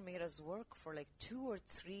director made us work for like 2 or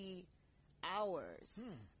 3 hours,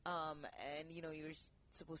 and you're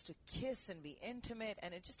supposed to kiss and be intimate,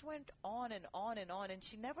 and it just went on and on and on, and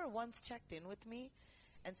she never once checked in with me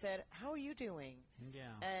and said, "How are you doing?" Yeah.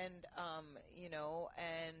 And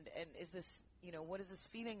and is this, what is this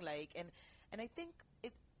feeling like? And I think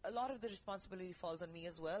a lot of the responsibility falls on me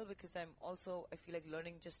as well, because I feel like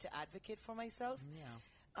learning just to advocate for myself. Yeah.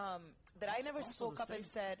 That I never Also, spoke the up and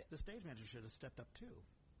stage- said, the stage manager should have stepped up too,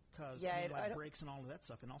 because Yeah, I don't- breaks and all of that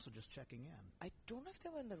stuff, and also just checking in. I don't know if they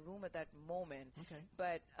were in the room at that moment. Okay.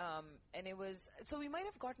 But, and it was, so we might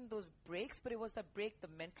have gotten those breaks, but it was the break, the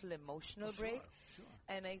mental, emotional Oh, sure, break. sure.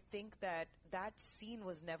 And I think that scene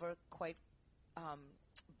was never quite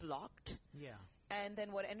blocked. Yeah. And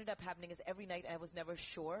then what ended up happening is every night I was never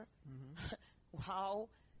sure how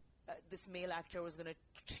this male actor was going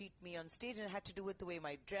to treat me on stage, and it had to do with the way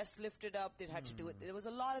my dress lifted up. It had to do with, there was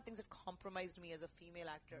a lot of things that compromised me as a female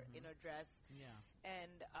actor in a dress. Yeah.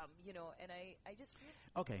 And, and I just...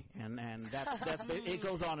 Okay, and that's it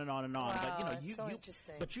goes on and on and on. Wow, but it's so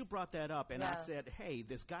interesting. But you brought that up, and I Yeah. said, hey,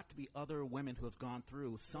 there's got to be other women who have gone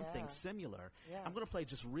through something Yeah. similar. Yeah. I'm going to play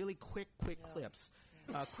just really quick clips.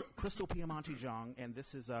 Crystal Piemonte Jong, and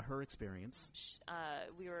this is her experience.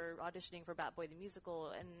 We were auditioning for Bat Boy the musical,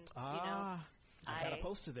 and I got a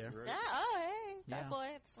poster there. yeah, oh hey, Bat Yeah. Boy,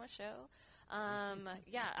 it's my show.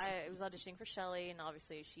 I was auditioning for Shelley, and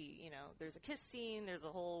obviously she, there's a kiss scene, there's a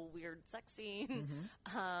whole weird sex scene,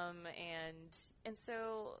 and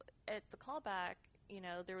so at the callback,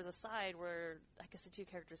 there was a side where I guess the two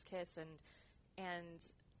characters kiss, and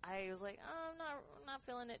I was like, oh, I'm not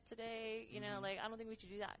feeling it today, like I don't think we should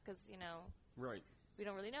do that because Right. we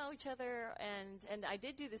don't really know each other, and I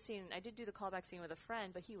did do the callback scene with a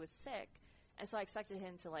friend, but he was sick. And so I expected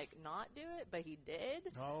him to, not do it, but he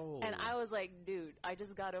did. Oh. And I was like, dude, I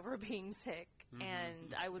just got over being sick,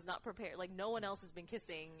 and I was not prepared. Like, no one else has been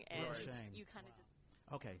kissing, and Right. Shame. you kind of just...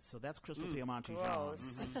 Okay, so that's Crystal Piemonte Jong.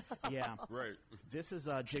 Gross. Yeah. Right. This is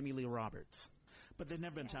Jamie Lee Roberts. But there's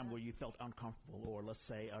never been a time where you felt uncomfortable, or let's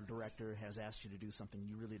say a director has asked you to do something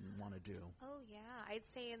you really didn't want to do. Oh, yeah. I'd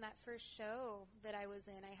say in that first show that I was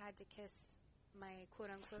in, I had to kiss my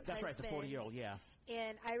quote-unquote That's right, husband. the 40-year-old, yeah.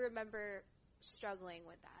 And I remember struggling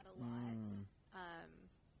with that a lot.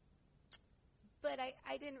 But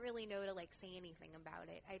I didn't really know to, say anything about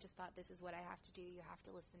it. I just thought, this is what I have to do. You have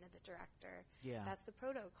to listen to the director. Yeah. That's the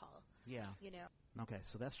protocol. Yeah. know. Okay,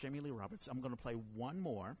 so that's Jamie Lee Roberts. I'm going to play one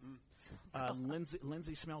more.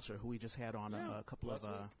 Lindsay Smelser, who we just had on a couple of...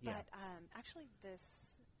 yeah. But actually,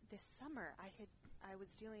 this summer, I was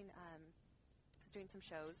doing some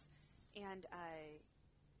shows, and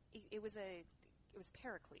it was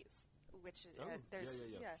Pericles, which there's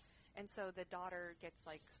yeah. and so the daughter gets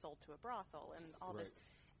sold to a brothel and all this,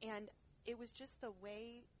 and it was just the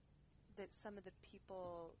way that some of the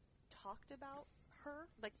people talked about her,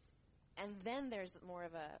 And then there's more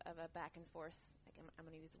of a back and forth. I'm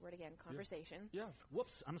going to use the word again, conversation. Yeah.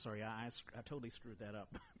 Whoops, I'm sorry. I totally screwed that up.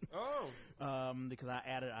 Oh. Because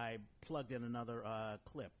I plugged in another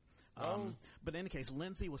clip. But in any case,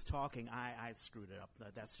 Lindsay was talking. I screwed it up.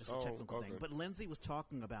 That's just a technical thing. But Lindsay was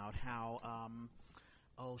talking about how...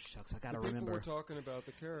 oh, shucks, I got to remember. People were talking about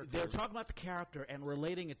the character. They were talking about the character and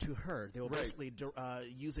relating it to her. They were basically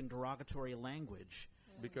using derogatory language.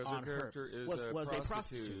 Because her character is was a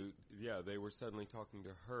prostitute. Yeah, they were suddenly talking to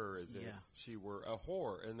her as if she were a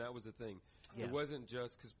whore, and that was the thing. Yeah. It wasn't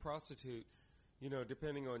just because prostitute,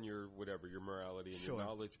 depending on your morality and your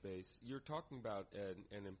knowledge base, you're talking about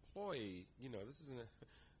an employee. This is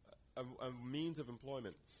a means of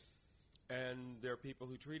employment. And there are people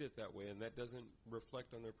who treat it that way, and that doesn't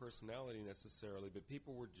reflect on their personality necessarily, but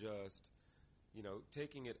people were just,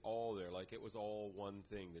 taking it all there, like it was all one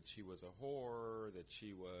thing, that she was a whore, that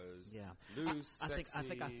she was loose, sexy. I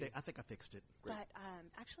think I fixed it. Great. But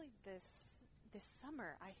actually, this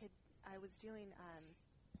summer, I was doing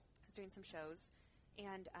some shows,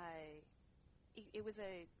 and it was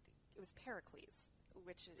Pericles,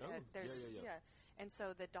 which there's and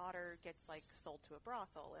so the daughter gets like sold to a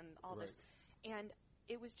brothel and all this, and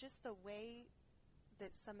it was just the way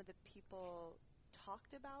that some of the people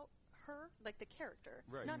talked about her, like the character,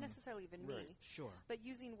 not necessarily even me, sure, but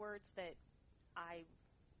using words that I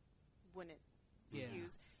wouldn't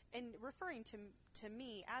use, and referring to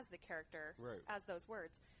me as the character, as those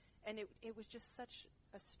words, and it was just such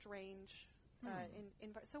a strange.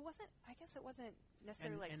 So I guess it wasn't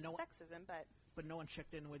necessarily sexism, but no one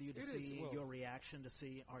checked in with you to see your reaction, to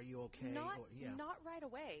see are you okay? Not right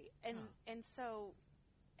away, and so.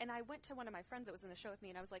 And I went to one of my friends that was in the show with me,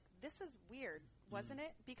 and I was like, "This is weird, wasn't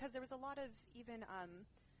it?" Because there was a lot of even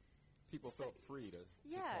people felt free to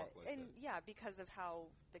talk like that. because of how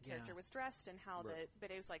the character was dressed and how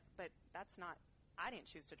but it was like, but that's not. I didn't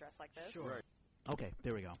choose to dress like this. Sure. Right. Okay,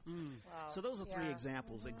 there we go. Wow. So those are three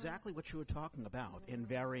examples, exactly what you were talking about in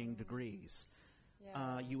varying degrees.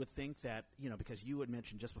 You would think that, because you had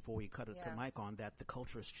mentioned just before we cut the mic on that the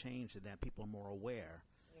culture has changed and that people are more aware.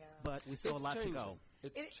 Yeah. But we still have a lot to go.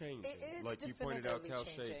 It's changing. Like you pointed out, Cal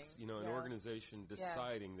Shakes, an organization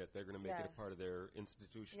deciding that they're going to make it a part of their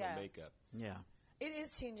institutional makeup. Yeah. It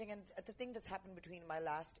is changing, and the thing that's happened between my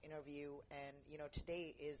last interview and,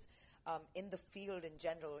 today is in the field in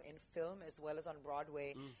general, in film as well as on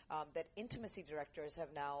Broadway, that intimacy directors have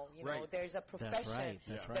now, there's a profession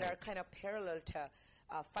that are kind of parallel to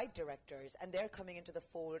fight directors, and they're coming into the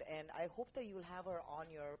fold, and I hope that you'll have her on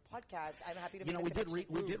your podcast. I'm happy to make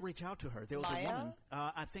we did reach out to her. There was Maya? a woman.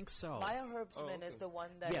 I think so. Maya Herbstman is the one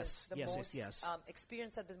that is the most yes.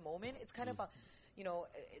 experienced at the moment. It's kind of a,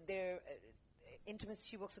 they're intimacy.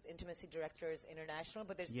 She works with intimacy directors international,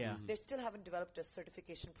 but they still haven't developed a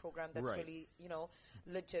certification program that's really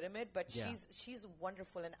legitimate. But she's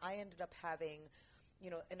wonderful, and I ended up having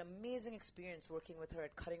an amazing experience working with her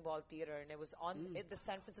at Cutting Ball Theater, and it was on the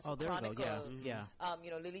San Francisco Chronicle.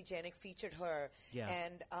 Lily Janik featured her,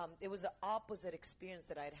 and it was the opposite experience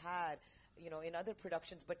that I'd had, in other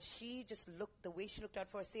productions. But she just looked the way she looked out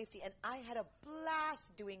for her safety, and I had a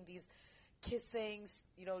blast doing these kissings,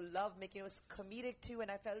 love making. It was comedic too, and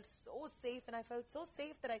I felt so safe,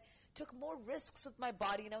 that I took more risks with my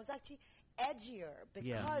body, and I was actually edgier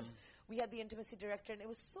because we had the intimacy director, and it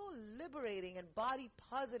was so liberating and body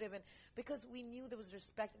positive, and because we knew there was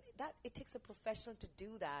respect, that it takes a professional to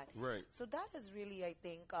do that. Right. So that is really, I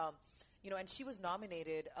think, and she was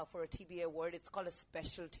nominated for a TBA award. It's called a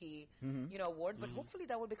specialty, award, but hopefully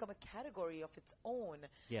that will become a category of its own.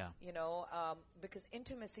 Yeah. Because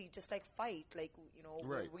intimacy, just like fight,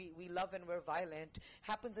 we love and we're violent,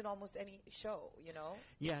 happens in almost any show,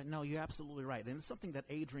 Yeah, no, you're absolutely right. And it's something that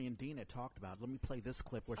Adrienne Dean had talked about. Let me play this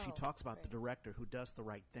clip where she talks about the director who does the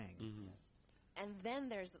right thing. And then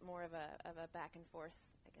there's more of a back and forth,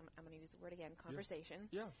 like I'm going to use the word again, conversation.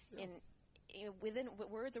 Yeah. Within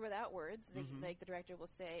words or without words, like the director will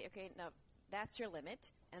say, okay, now that's your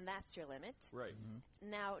limit, and that's your limit. Right.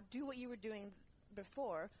 Now do what you were doing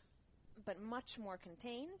before, but much more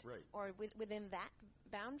contained, or within that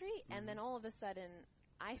boundary, and then all of a sudden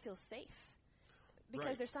I feel safe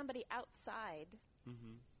because there's somebody outside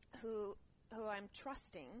who I'm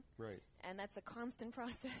trusting, and that's a constant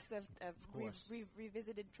process of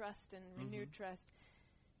revisited trust and renewed trust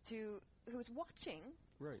who's watching.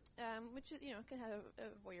 Right. Which can have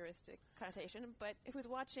a voyeuristic connotation, but who's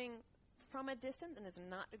watching from a distance and is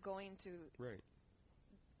not going to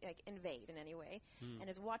invade in any way, and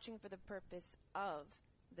is watching for the purpose of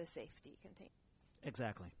the safety containment.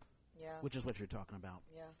 Exactly. Yeah. Which is what you're talking about.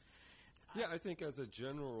 Yeah. Yeah, I think as a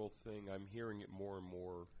general thing, I'm hearing it more and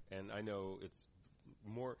more, and I know it's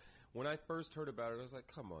more. When I first heard about it, I was like,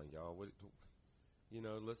 "Come on, y'all!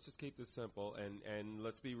 Let's just keep this simple, and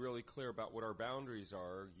let's be really clear about what our boundaries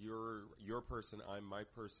are. You're your person, I'm my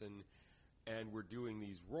person, and we're doing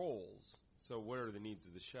these roles. So what are the needs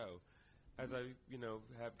of the show?" As I,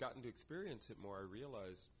 have gotten to experience it more, I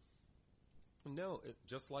realize,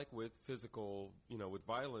 just like with physical, with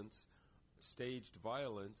violence, staged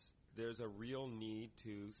violence, there's a real need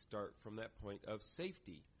to start from that point of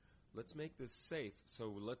safety. Let's make this safe.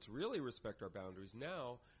 So let's really respect our boundaries.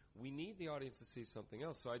 Now, we need the audience to see something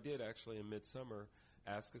else. So I did actually in Midsummer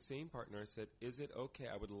ask a scene partner. I said, is it okay?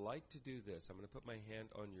 I would like to do this. I'm going to put my hand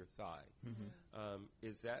on your thigh.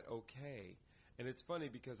 Is that okay? And it's funny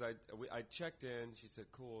because I checked in. She said,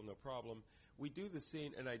 cool, no problem. We do the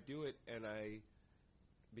scene, and I do it, and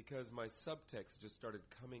because my subtext just started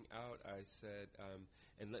coming out, I said,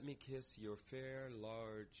 and let me kiss your fair,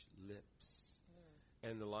 large lips.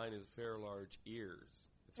 And the line is fair, large ears.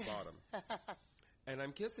 It's bottom. And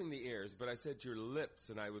I'm kissing the ears, but I said your lips,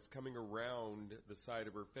 and I was coming around the side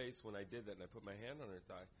of her face when I did that, and I put my hand on her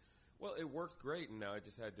thigh. Well, it worked great, and now I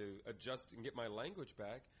just had to adjust and get my language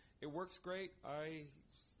back. It works great. I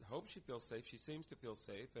hope she feels safe. She seems to feel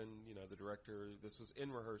safe, and, the director, this was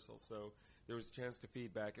in rehearsal, so there was a chance to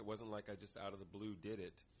feedback. It wasn't like I just out of the blue did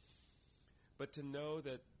it. But to know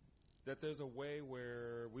that there's a way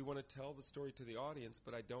where we want to tell the story to the audience,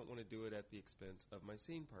 but I don't want to do it at the expense of my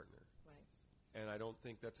scene partner. And I don't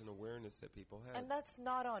think that's an awareness that people have. And that's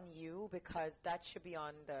not on you, because that should be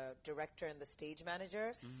on the director and the stage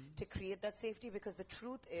manager to create that safety, because the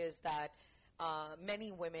truth is that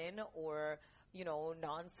many women or,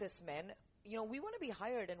 non-cis men, we want to be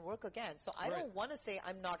hired and work again. So I don't want to say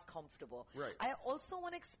I'm not comfortable. Right. I also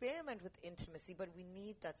want to experiment with intimacy, but we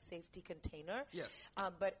need that safety container. Yes.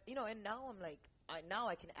 But, and now I'm like, now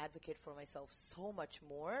I can advocate for myself so much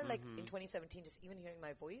more. Like in 2017, just even hearing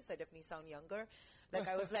my voice, I definitely sound younger. Like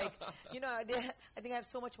I was like, I think I have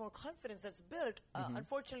so much more confidence that's built,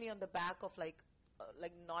 unfortunately, on the back of like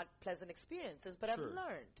not pleasant experiences, but I've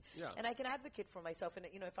learned. Yeah. And I can advocate for myself. And,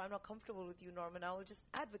 if I'm not comfortable with you, Norman, I will just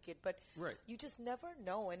advocate. But you just never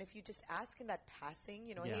know. And if you just ask in that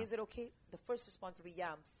passing, hey, is it okay? The first response will be, yeah,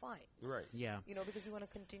 I'm fine. Right. Yeah. Because we want to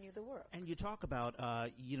continue the work. And you talk about,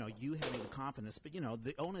 you having the confidence, but,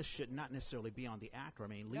 the onus should not necessarily be on the actor. I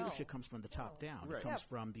mean, leadership comes from the top down. Right. It comes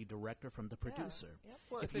from the director, from the producer. Yep.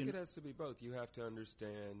 Well, I think it has to be both. You have to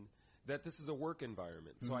understand that this is a work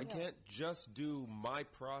environment, so I can't just do my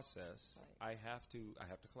process. I have to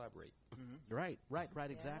collaborate. Right,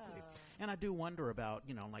 exactly. And I do wonder about,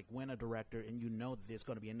 like when a director, and that there's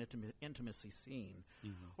going to be an intimacy scene,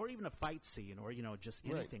 or even a fight scene, or just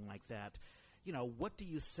anything like that. What do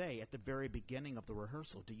you say at the very beginning of the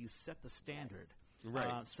rehearsal? Do you set the standard? Yes.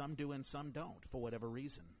 Right. Some do and some don't, for whatever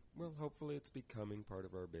reason. Well, hopefully it's becoming part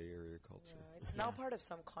of our Bay Area culture. Yeah, it's now part of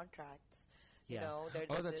some contracts.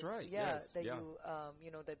 That's right. Yeah, yes. that you,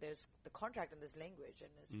 that there's the contract in this language, and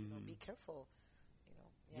there's, be careful.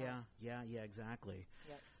 Yeah, exactly.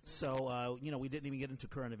 Yeah. So, we didn't even get into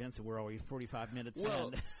current events, and we're already 45 minutes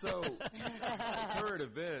in. So, current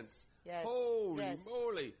events. Yes. Holy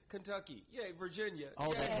moly. Kentucky. Yay, Virginia.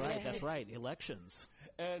 Oh, Yay. That's right. Elections.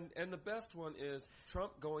 And the best one is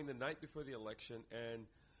Trump going the night before the election and,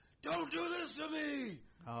 don't do this to me!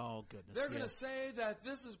 Oh, goodness. They're going to say that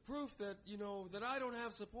this is proof that, that I don't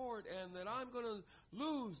have support and that I'm going to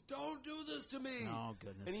lose. Don't do this to me. Oh,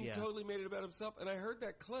 goodness. And he totally made it about himself. And I heard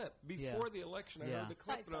that clip before the election. I heard the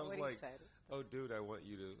clip and I was like, oh, dude, I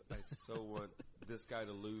so want this guy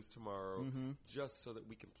to lose tomorrow just so that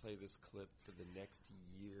we can play this clip for the next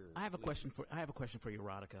year. I have a question for you,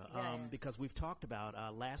 Radhika, because we've talked about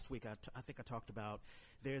last week. I think I talked about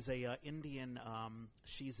there's a Indian.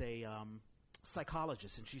 She's a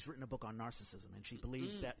psychologist, and she's written a book on narcissism, and she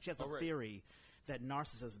believes that she has a theory that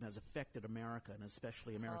narcissism has affected America, and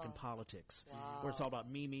especially American politics, where it's all about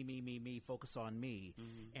me, focus on me,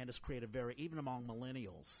 and it's created even among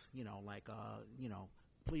millennials,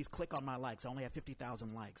 please click on my likes. I only have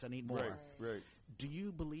 50,000 likes. I need more. Right. Do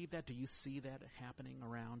you believe that? Do you see that happening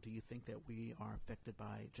around? Do you think that we are affected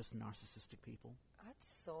by just narcissistic people? That's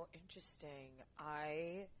so interesting.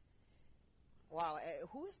 Wow,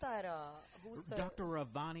 who is that? Who's the Dr.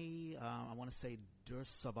 Ravani? I want to say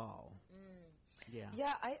Dursaval. Yeah.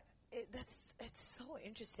 Yeah, it's so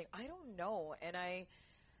interesting. I don't know, and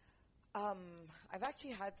I've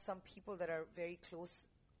actually had some people that are very close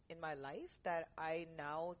in my life that I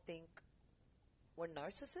now think were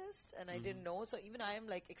narcissists, and I didn't know. So even I am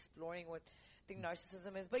like exploring what I think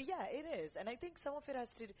narcissism is. But yeah, it is, and I think some of it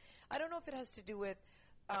has to. I don't know if it has to do with.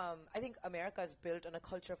 I think America is built on a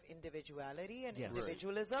culture of individuality and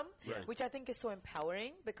individualism, which I think is so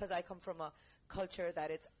empowering, because I come from a culture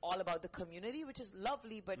that it's all about the community, which is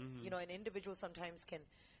lovely, but an individual sometimes can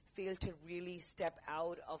fail to really step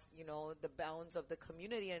out of the bounds of the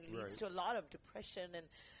community, and it leads to a lot of depression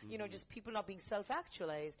and just people not being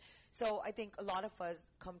self-actualized. So I think a lot of us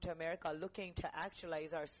come to America looking to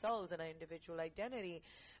actualize ourselves and our individual identity,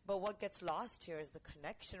 but what gets lost here is the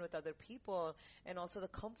connection with other people and also the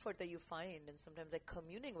comfort that you find, and sometimes like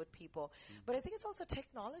communing with people. But I think it's also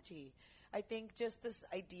technology. I think just this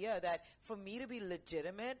idea that for me to be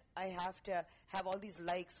legitimate, I have to have all these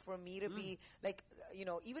likes. For me to be like,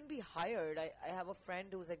 even be hired. I have a friend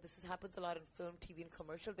who's like, this happens a lot in film, TV, and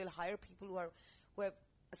commercial. They'll hire people who have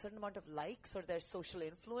a certain amount of likes or they're social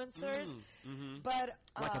influencers, but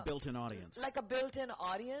like a built-in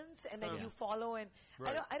audience, and then you follow. And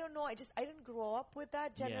I don't know. I didn't grow up with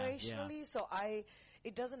that generationally, so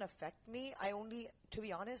it doesn't affect me. To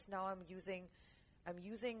be honest, now I'm using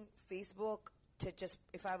Facebook to just,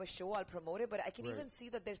 if I have a show, I'll promote it. But I can even see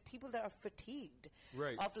that there's people that are fatigued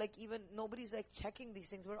of like, even nobody's like checking these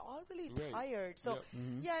things. We're all really tired. So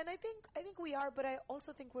and I think we are, but I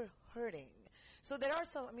also think we're hurting. So there are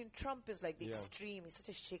some. I mean, Trump is like the extreme. He's such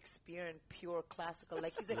a Shakespearean, pure classical.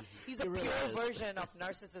 Like he's a really pure is. version of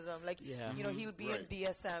narcissism. Like you know, he'll be in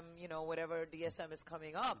DSM. You know, whatever DSM is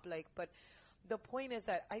coming up. Like, but the point is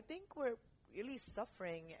that I think we're really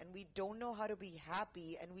suffering, and we don't know how to be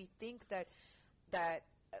happy, and we think that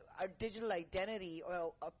our digital identity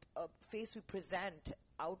or a face we present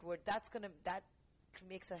outward, that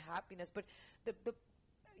makes our happiness. But the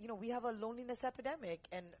you know, we have a loneliness epidemic,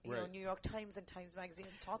 and you know, New York Times and Times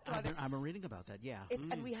magazines talked about it. I'm reading about that. Yeah,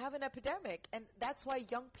 and we have an epidemic, and that's why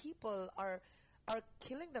young people are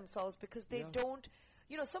killing themselves because they don't.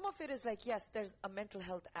 You know, some of it is like, yes, there's a mental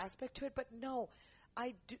health aspect to it, but no.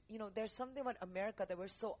 You know, there's something about America that we're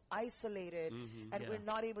so isolated and we're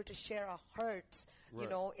not able to share our hurts. You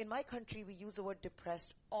know, in my country, we use the word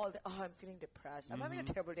depressed I'm feeling depressed. I'm having a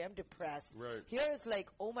terrible day. I'm depressed. Here it's like,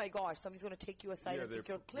 oh my gosh, somebody's going to take you aside and think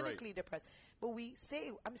you're clinically depressed. But we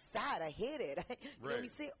say, I'm sad. I hate it. You know, we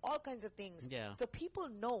say all kinds of things. So people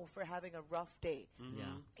know if we're having a rough day.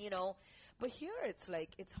 You know, but here it's like,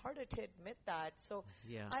 it's harder to admit that. So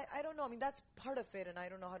I don't know. I mean, that's part of it. And I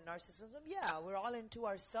don't know how narcissism, we're all into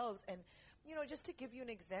ourselves. And, you know, just to give you an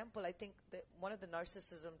example, I think that one of the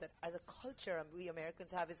narcissism that as a culture we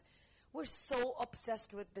Americans have is we're so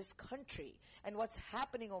obsessed with this country and what's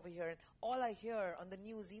happening over here. And all I hear on the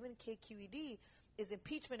news, even KQED, is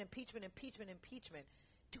impeachment, impeachment, impeachment, impeachment.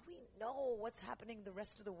 Do we know what's happening in the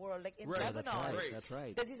rest of the world? Like in Lebanon, that's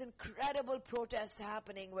right. There's these incredible protests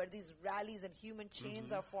happening where these rallies and human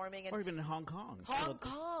chains are forming. And or even in Hong Kong.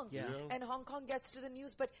 And Hong Kong gets to the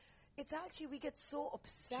news. But it's actually, we get so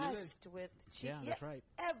obsessed with that's right.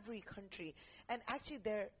 Every country. And actually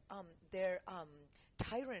they're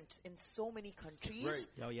tyrants in so many countries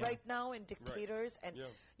right now, and dictators, and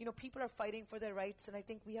you know, people are fighting for their rights. And I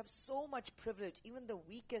think we have so much privilege. Even the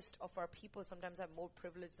weakest of our people sometimes have more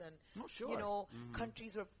privilege than you know,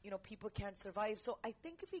 countries where, you know, people can't survive. So I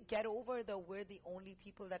think if we get over we're the only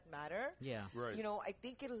people that matter, you know, I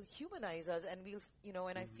think it'll humanize us, and we'll, you know,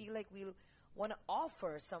 and I feel like we'll want to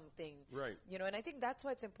offer something, you know. And I think that's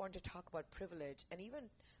why it's important to talk about privilege, and even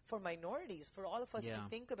for minorities, for all of us to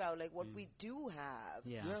think about like what we do have,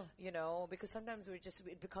 you know, because sometimes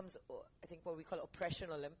it becomes, I think, what we call oppression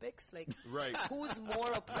Olympics, like who's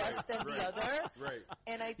more oppressed than the other.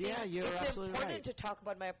 And I think it's important to talk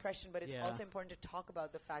about my oppression, but it's also important to talk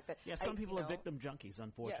about the fact that some people are victim junkies,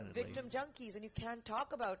 unfortunately. Victim junkies, and you can't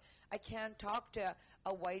talk about. I can't talk to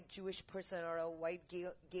a white Jewish person or a white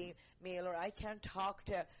gay male, or I can't talk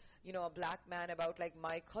to, you know, a black man about like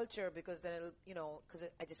my culture, because then it'll, you know, because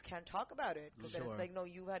I just can't talk about it, because then it's like, no,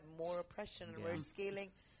 you've had more oppression and we're scaling,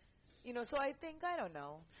 you know. So I think, I don't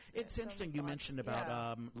know. It's interesting you mentioned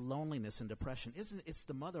about loneliness and depression. It's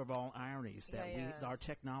the mother of all ironies that our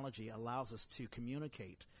technology allows us to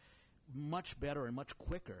communicate much better and much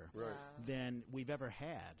quicker than we've ever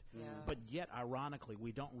had. But yet, ironically,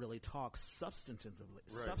 we don't really talk substantively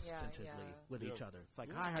with each other. It's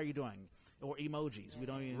like, hi, how are you doing? Or emojis. We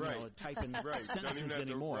don't even type in sentences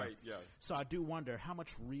anymore. So I do wonder, how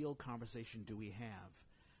much real conversation do we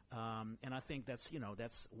have? And I think that's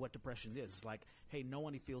what depression is. Like, hey, no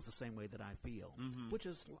one feels the same way that I feel, which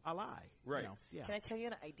is a lie. You know? Can I tell you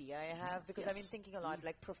an idea I have? Because I've been thinking a lot,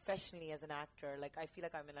 like professionally as an actor. Like, I feel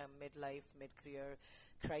like I'm in a mid-career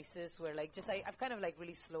crisis where, like, just I've kind of like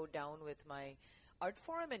really slowed down with my art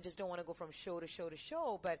form and just don't want to go from show to show to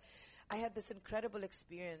show. But I had this incredible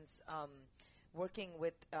experience working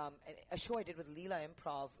with a show I did with Leela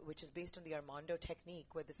Improv, which is based on the Armando technique,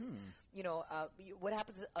 where this, you know, what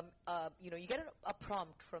happens is, you know, you get a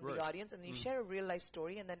prompt from the audience, and then you share a real life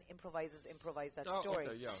story, and then improvise that story.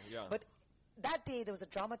 But that day there was a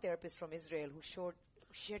drama therapist from Israel who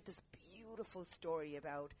shared this beautiful story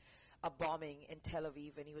about a bombing in Tel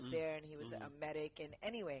Aviv, and he was there, and he was a medic, and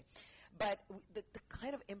anyway. But the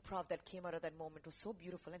kind of improv that came out of that moment was so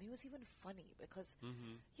beautiful, and it was even funny because,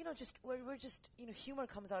 you know, just we're just, you know, humor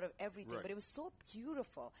comes out of everything, but it was so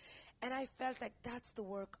beautiful. And I felt like that's the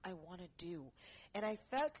work I want to do. And I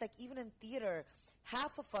felt like even in theater,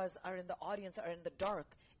 half of us are in the audience, are in the dark,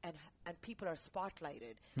 and people are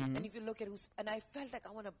spotlighted. And if you look at and I felt like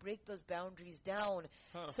I want to break those boundaries down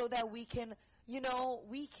so that we can,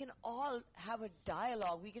 we can all have a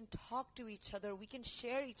dialogue. We can talk to each other. We can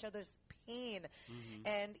share each other's pain.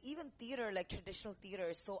 And even theater, like traditional theater,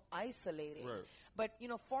 is so isolating. Right. But,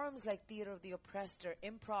 forms like theater of the oppressed or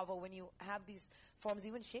improv, or when you have these forms,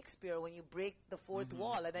 even Shakespeare, when you break the fourth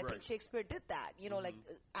wall, and I think Shakespeare did that, like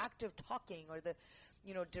active talking or the,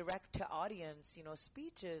 direct to audience,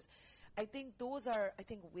 speeches. I think those are,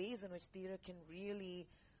 ways in which theater can really,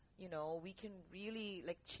 we can really,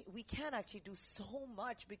 we can actually do so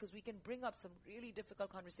much because we can bring up some really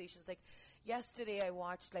difficult conversations. Like yesterday I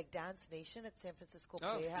watched Dance Nation at San Francisco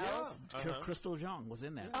Playhouse. Yeah. Crystal Zhang was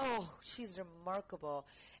in that. Oh, she's remarkable.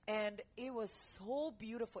 And it was so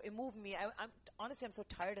beautiful. It moved me. Honestly, I'm so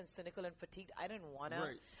tired and cynical and fatigued. I didn't want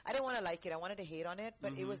to like it. I wanted to hate on it,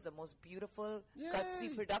 but it was the most beautiful,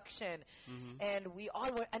 gutsy production. And we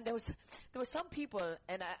all were, and there were some people,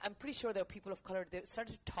 and I'm pretty sure there were people of color, they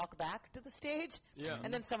started to talk back to the stage. Yeah.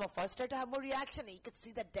 And then some of us started to have more reaction, and you could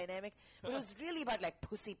see that dynamic. But it was really about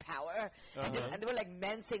pussy power. And they were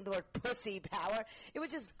men saying the word pussy power. It was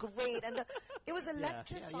just great. And it was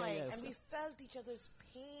electrifying. And we felt each other's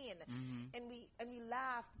pain. And we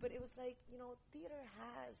laughed, but it was theater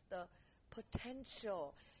has the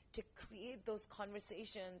potential to create those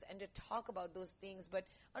conversations and to talk about those things. But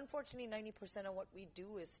unfortunately, 90% of what we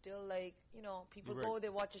do is still people go, they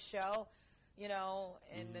watch a show,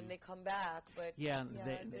 and then they come back. But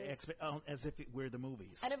as if we're the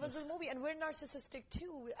movies. And it was a movie, and we're narcissistic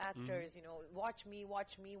too, we actors. Watch me,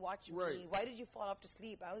 watch me, watch me. Why did you fall off to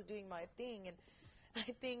sleep? I was doing my thing, and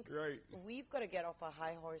I think we've got to get off a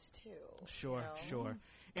high horse too. Sure.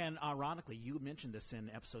 And ironically, you mentioned this in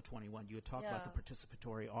episode 21. You had talked about the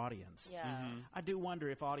participatory audience. Yeah. I do wonder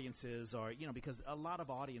if audiences are, because a lot of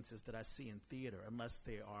audiences that I see in theater, unless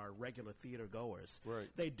they are regular theater goers,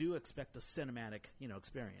 they do expect a cinematic,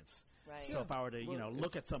 experience. Right. So if I were to,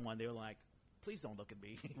 look at someone, they were like, please don't look at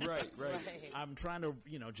me. Right. I'm trying to,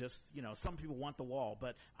 some people want the wall,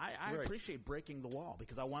 but I appreciate breaking the wall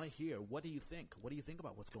because I want to hear, what do you think? What do you think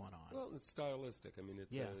about what's going on? Well, it's stylistic. I mean,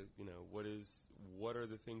 it's what are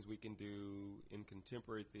the things we can do in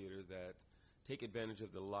contemporary theater that take advantage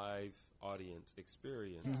of the live audience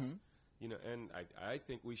experience? And I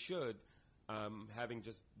think we should. Having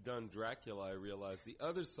just done Dracula, I realized the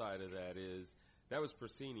other side of that is that was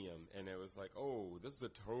proscenium, and it was like, oh, this is a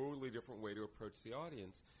totally different way to approach the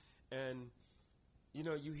audience. And, you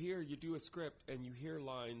do a script, and you hear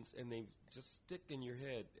lines, and they just stick in your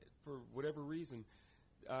head for whatever reason.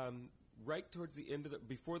 Right towards the end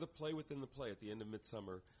before the play within the play, at the end of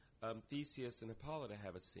Midsummer, Theseus and Hippolyta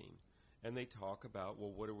have a scene, and they talk about,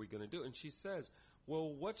 well, what are we going to do? And she says,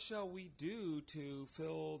 well, what shall we do to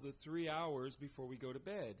fill the 3 hours before we go to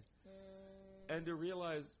bed? And to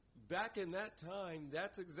realize, back in that time,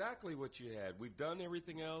 that's exactly what you had. We've done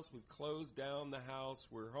everything else. We've closed down the house.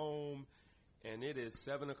 We're home, and it is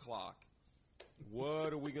 7 o'clock.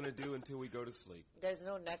 What are we going to do until we go to sleep? There's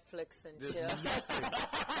no Netflix and chill.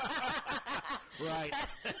 Right.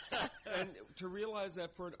 And to realize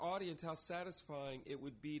that for an audience, how satisfying it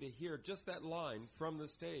would be to hear just that line from the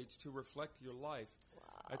stage to reflect your life. Wow.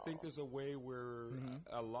 I think there's a way where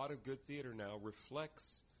a lot of good theater now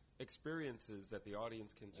reflects experiences that the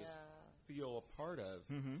audience can just feel a part of.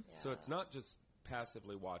 So it's not just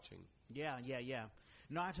passively watching. Yeah.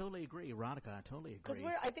 No, I totally agree, Radhika. I totally agree. Because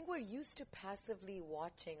I think we're used to passively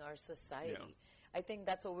watching our society. Yeah. I think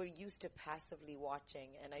that's what we're used to, passively watching,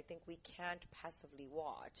 and I think we can't passively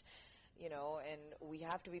watch, and we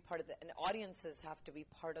have to be part of and audiences have to be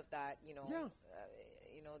part of that,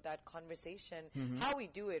 that conversation. How we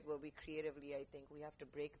do it will be creatively, I think. We have to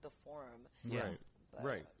break the form.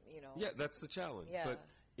 Right. Yeah, that's the challenge. Yeah. But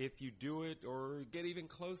if you do it or get even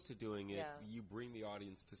close to doing it, you bring the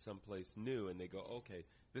audience to someplace new, and they go, okay,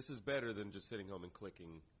 this is better than just sitting home and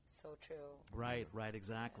clicking. So true. Right,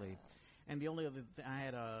 exactly. Yeah. And the only other I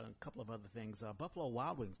had a couple of other things. Buffalo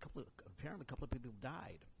Wild Wings, apparently a couple of people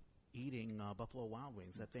died eating Buffalo Wild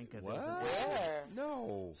Wings. I think. What? Where?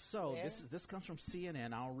 No. So this comes from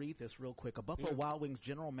CNN. I'll read this real quick. A Buffalo Wild Wings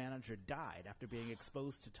general manager died after being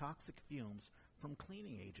exposed to toxic fumes from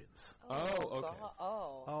cleaning agents. Okay.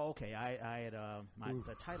 Okay. I had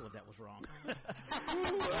the title of that was wrong.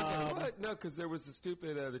 What? No, because there was the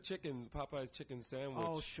stupid Popeye's chicken sandwich.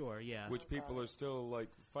 Oh, sure, yeah. Which people are still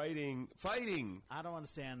fighting. I don't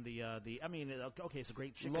understand the. I mean, okay, it's a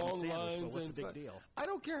great chicken long sandwich, lines, but what's the big deal? I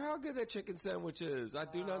don't care how good that chicken sandwich is. I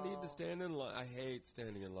do not need to stand in line. I hate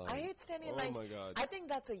standing in line. I hate standing in line. Oh my God. I think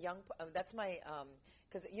that's that's my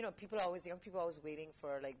because young people are always waiting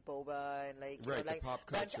for like boba and like the pop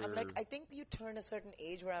culture. I'm like, I think you turn a certain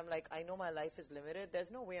age where I'm like, I know my life is limited.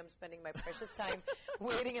 There's no way I'm spending my precious time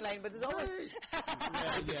waiting in line. But there's always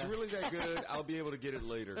if it's really that good, I'll be able to get it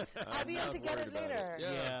later. I'll be able to get it later.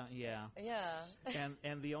 Yeah.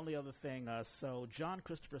 And the only other thing, so John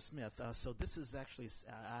Christopher Smith. So this is actually,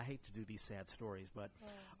 I hate to do these sad stories, but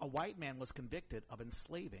a white man was convicted of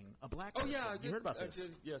enslaving a black person. You heard about this?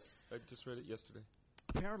 Yes, I just read it yesterday.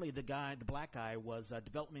 Apparently, the black guy, was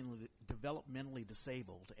developmentally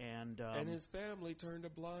disabled, and his family turned a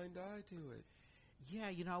blind eye to it. Yeah,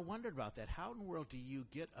 I wondered about that. How in the world do you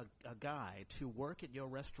get a guy to work at your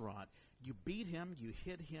restaurant? You beat him, you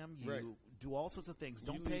hit him, you do all sorts of things.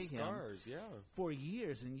 Don't pay him for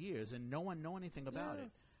years and years, and no one know anything about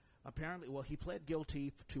it. Apparently, he pled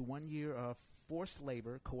guilty to 1 year of forced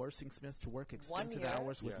labor, coercing Smith to work extensive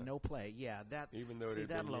hours with no pay. Yeah, that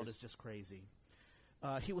alone is just crazy.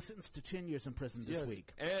 He was sentenced to 10 years in prison this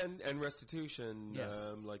week, and restitution,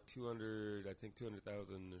 like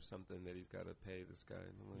 200,000 or something that he's got to pay this guy.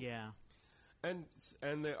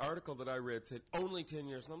 And the article that I read said only 10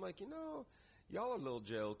 years, and I'm like, y'all are a little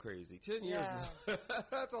jail crazy. 10 years,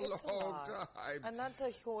 that's a long time. And that's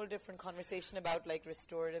a whole different conversation about like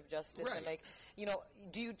restorative justice and like,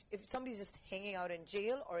 if somebody's just hanging out in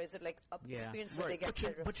jail, or is it like a experience where they get to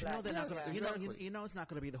reflect? But they're not going to, it's not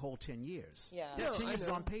going to be the whole 10 years. Yeah. 10 years is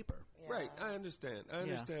on paper. Yeah. Right, I understand,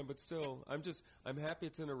 but still, I'm happy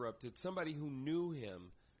it's interrupted. Somebody who knew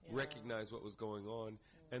him recognized what was going on.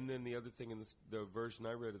 And then the other thing in the version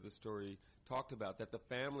I read of the story talked about that the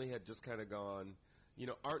family had just kind of gone,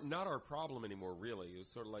 not our problem anymore, really. It was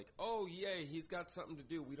sort of like, oh, yay, he's got something to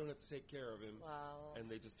do. We don't have to take care of him. Wow. And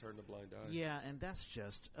they just turned a blind eye. Yeah, and that's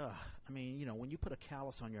just, when you put a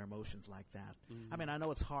callus on your emotions like that, I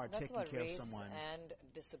know it's hard taking care of someone. And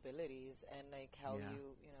disabilities and like how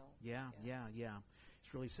Yeah.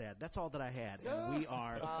 It's really sad. That's all that I had. And we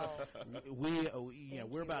are,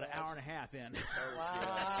 we're about an hour and a half in.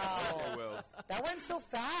 Wow. That went so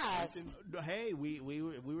fast. Hey, we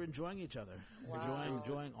were enjoying each other. Wow.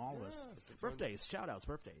 Enjoying all of us. Birthdays, shout-outs,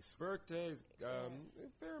 birthdays. Birthdays. A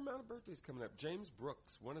fair amount of birthdays coming up. James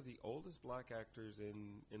Brooks, one of the oldest black actors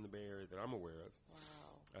in the Bay Area that I'm aware of.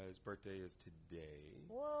 Wow. His birthday is today.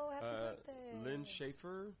 Whoa, happy birthday. Lynn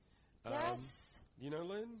Schaefer. Yes. You know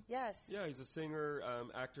Lynn? Yes. Yeah, he's a singer,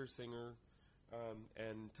 actor, singer,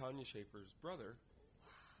 and Tanya Schaefer's brother.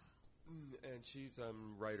 And she's a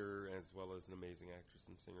writer as well as an amazing actress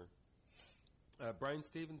and singer. Brian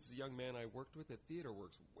Stevens is a young man I worked with at Theater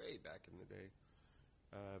Works way back in the day.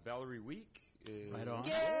 Valerie Week is... Right on.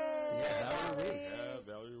 Yay! Valerie Week.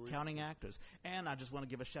 Valerie Week. Counting actors. And I just want to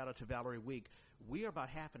give a shout-out to Valerie Week. We are about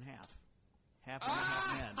half and half. Half and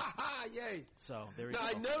half men. Yay. So there you go.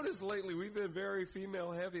 I noticed lately we've been very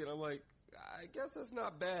female heavy, and I'm like, I guess that's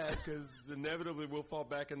not bad because inevitably we'll fall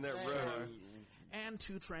back in that road. And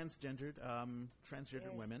two transgendered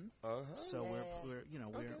women. So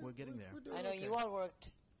we're getting there. I know you all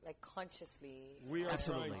worked like consciously. We are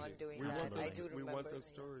absolutely on doing we that. want those, I do remember. We want those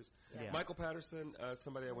stories. Yeah. Michael Patterson,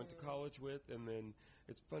 somebody I went to college with, and then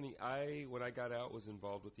it's funny. When I got out, was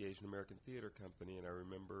involved with the Asian American Theater Company, and I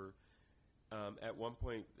remember. At one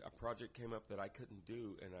point, a project came up that I couldn't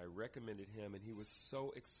do, and I recommended him, and he was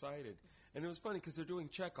so excited. And it was funny because they're doing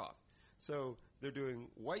Chekhov. So they're doing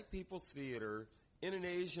white people's theater in an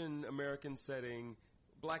Asian American setting,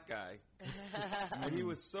 black guy. And he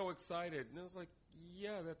was so excited. And I was like,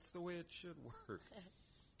 yeah, that's the way it should work.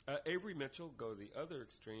 Avery Mitchell, go the other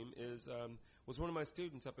extreme, was one of my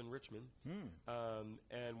students up in Richmond.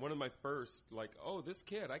 And one of my first, this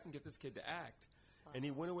kid, I can get this kid to act. And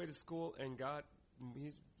he went away to school and I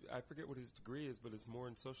forget what his degree is, but it's more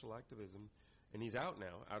in social activism. And he's out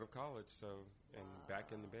now, out of college,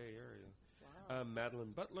 back in the Bay Area. Wow.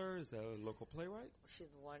 Madeline Butler is a local playwright.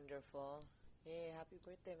 She's wonderful. Hey, happy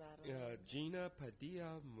birthday, Madeline. Gina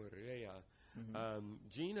Padilla Murea.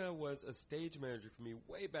 Gina was a stage manager for me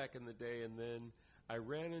way back in the day, and then I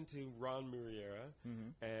ran into Ron Muriera,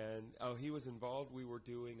 and he was involved. We were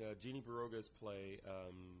doing Jeannie Baroga's play,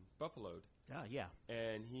 Buffaloed. Yeah.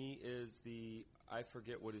 And he is I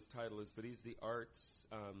forget what his title is, but he's the arts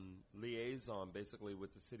liaison, basically,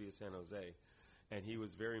 with the city of San Jose. And he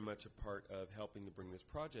was very much a part of helping to bring this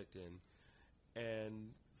project in. And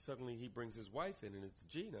suddenly he brings his wife in, and it's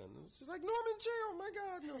Gina. And she's like, Norman J., oh, my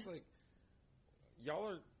God. And I was like, y'all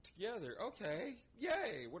are together. Okay.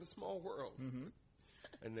 Yay. What a small world.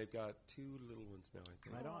 And they've got two little ones now, I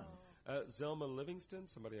think. Right on. Zelma Livingston,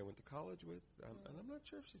 somebody I went to college with, and I'm not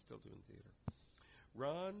sure if she's still doing theater.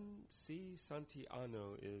 Ron C.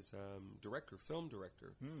 Santiano is director, film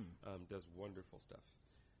director, does wonderful stuff.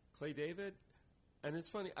 Clay David, and it's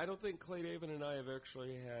funny, I don't think Clay David and I have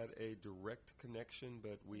actually had a direct connection,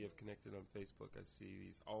 but we have connected on Facebook. I see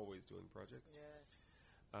he's always doing projects.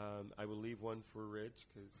 Yes. I will leave one for Rich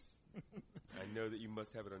because I know that you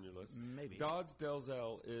must have it on your list. Maybe. Dodds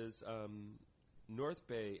Delzell is North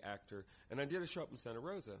Bay actor, and I did a show up in Santa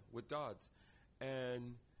Rosa with Dodds,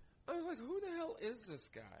 and I was like, who the hell is this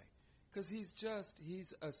guy? Because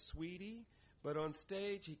he's a sweetie, but on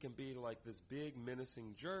stage he can be like this big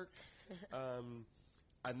menacing jerk.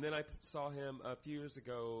 And then I saw him a few years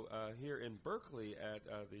ago here in Berkeley at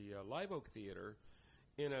the Live Oak Theater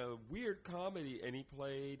in a weird comedy, and he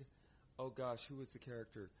played, oh gosh, who was the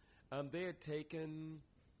character? They had taken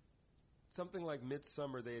something like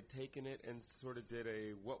Midsummer. They had taken it and sort of did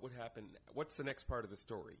a what would happen, what's the next part of the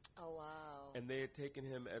story? Oh, wow. And they had taken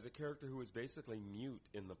him as a character who was basically mute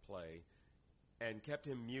in the play and kept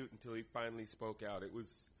him mute until he finally spoke out.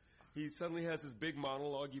 He suddenly has this big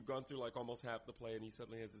monologue. You've gone through like almost half the play, and he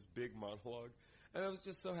suddenly has this big monologue. And I was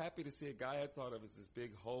just so happy to see a guy I thought of as this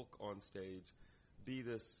big Hulk on stage be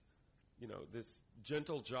this, this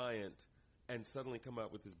gentle giant and suddenly come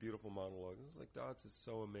out with this beautiful monologue. It was like, Dodds is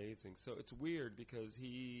so amazing. So it's weird because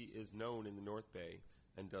he is known in the North Bay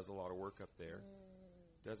and does a lot of work up there.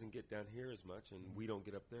 Doesn't get down here as much, and we don't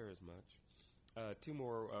get up there as much. Two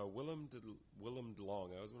more, Willem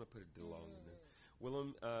DeLong. I always want to put a DeLong in there.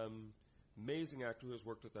 Willem, amazing actor who has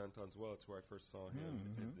worked with Anton Zwell. It's where I first saw him,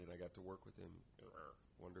 and then I got to work with him.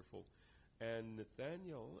 Wonderful. And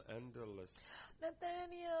Nathaniel Angelis.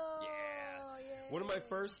 Nathaniel! Yeah! Yay. One of my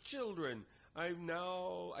first children. I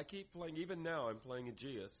keep playing, even now I'm playing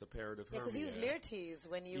Aegeus, a parrot of Hermes. Because he was Laertes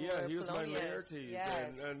when you were Yeah, he was my Polonius. Laertes.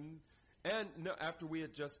 Yes. And no, after we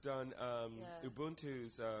had just done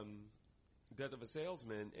Ubuntu's Death of a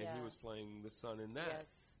Salesman, and he was playing the son in that.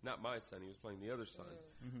 Yes. Not my son, he was playing the other son.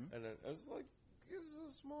 And I was like, this is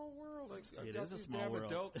a small world. I've got these damn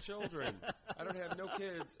adult children. I don't have no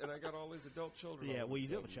kids, and I got all these adult children. Yeah, well, you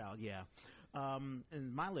do have a child, yeah.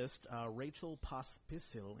 In my list, Rachel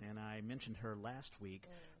Pospisil, and I mentioned her last week.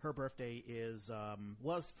 Her birthday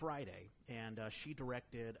was Friday, and she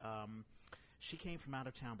directed. She came from out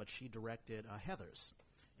of town, but she directed Heathers,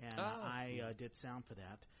 and I did sound for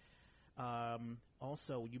that.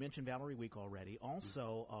 Also, you mentioned Valerie Week already.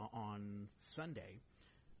 Also, on Sunday,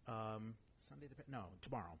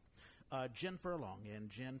 tomorrow, Jen Furlong. And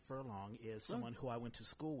Jen Furlong is someone who I went to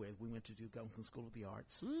school with. We went to Duke Ellington School of the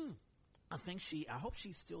Arts. I hope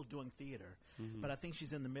she's still doing theater, but I think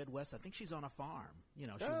she's in the Midwest. I think she's on a farm. She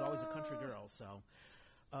was always a country girl, so.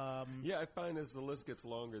 Yeah, I find as the list gets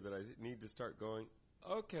longer that I need to start going,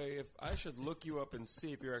 okay, if I should look you up and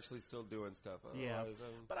see if you're actually still doing stuff. Yeah,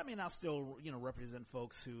 but I mean, I'll still represent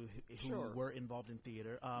folks who were involved in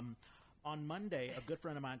theater. On Monday, a good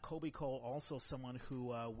friend of mine, Kobe Cole, also someone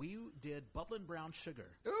who we did Bubbling Brown Sugar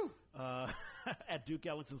at Duke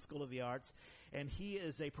Ellington School of the Arts, and he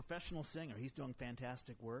is a professional singer. He's doing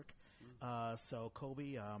fantastic work. So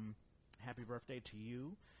Kobe, happy birthday to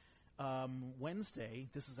you. Wednesday,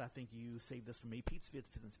 I think you saved this for me, Pete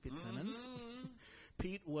Fitzsimmons.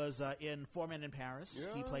 Pete was in Four Men in Paris.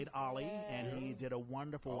 Yeah. He played Ollie, and he did a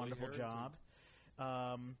wonderful, wonderful job.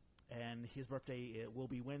 And his birthday will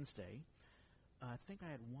be Wednesday. I think I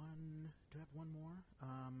had one. Do I have one more?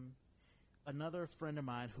 Another friend of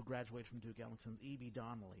mine who graduated from Duke Ellington, Evie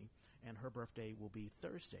Donnelly, and her birthday will be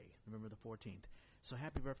Thursday, November the 14th. So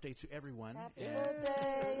happy birthday to everyone. Happy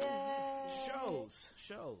birthday, yay.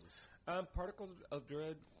 Shows. Particle of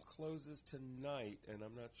Dread closes tonight, and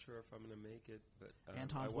I'm not sure if I'm going to make it, but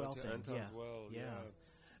Anton's Well thing. Anton's Well, yeah.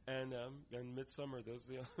 And Midsummer, those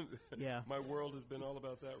are the my world has been all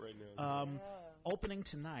about that right now. Opening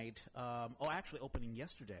tonight, opening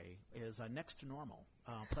yesterday is Next to Normal,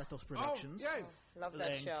 Plethos Productions. Oh, yay! Love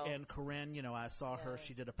that show. And Corinne, I saw her.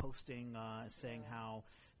 She did a posting saying how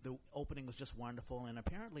the opening was just wonderful, and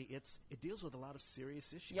apparently it deals with a lot of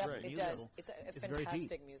serious issues. Yeah, it does. It's a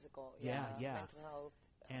fantastic musical. Yeah. Mental health.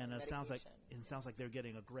 And it sounds like they're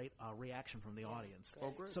getting a great reaction from the audience. Oh,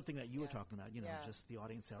 great! Something that you were talking about, just the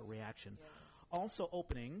audience reaction. Yeah. Also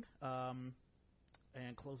opening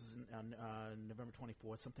and closes on November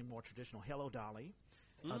 24th. Something more traditional. Hello, Dolly.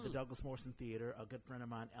 The Douglas Morrison Theater. A good friend of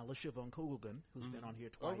mine, Alicia von Kugelgen, who's been on here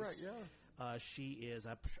twice. Oh, right, yeah. She is.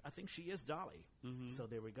 I think she is Dolly. So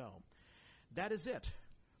there we go. That is it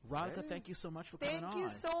Radhika, thank you so much for coming on. Thank you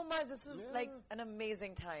so much. This was like an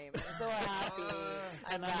amazing time. I'm so happy.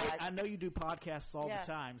 And I know you do podcasts all the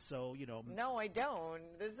time, so, you know. No, I don't.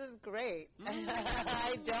 This is great.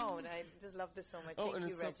 I don't. I just love this so much. Oh, thank and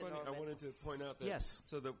you, it's so Reginald. funny. I wanted to point out that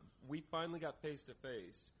so that we finally got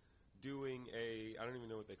face-to-face doing I don't even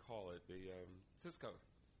know what they call it, the Cisco.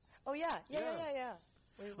 Oh, yeah.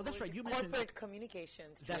 Well, that's right. You corporate mentioned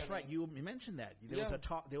communications. That's right. You mentioned that there was a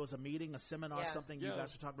talk. There was a meeting, a seminar, something. You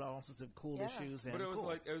guys were talking about all sorts of cool issues. And but it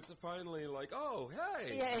was it was finally like, oh,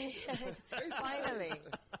 hey, finally.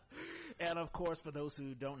 And of course, for those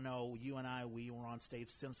who don't know, you and I, we were on stage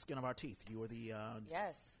since Skin of Our Teeth. You were the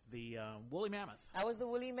the woolly mammoth. I was the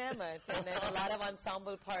woolly mammoth, and then a lot of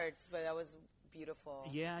ensemble parts, but that was beautiful.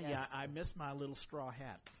 Yeah. I missed my little straw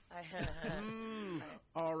hat.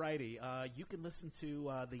 All righty. You can listen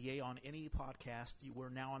to the Yay on any podcast. We're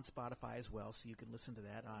now on Spotify as well, so you can listen to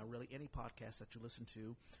that. Really, any podcast that you listen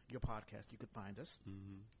to, your podcast, you could find us.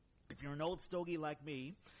 If you're an old stogie like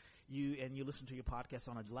me, you listen to your podcast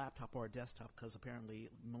on a laptop or a desktop, because apparently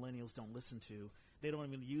millennials they don't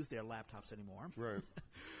even use their laptops anymore. Right.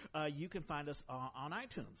 You can find us on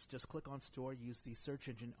iTunes. Just click on Store, use the search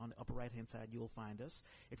engine on the upper right-hand side. You'll find us.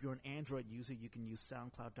 If you're an Android user, you can use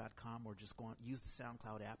SoundCloud.com or just use the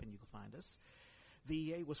SoundCloud app and you can find us. The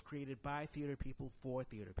EA was created by theater people for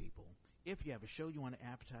theater people. If you have a show you want to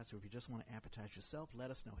advertise, or if you just want to advertise yourself,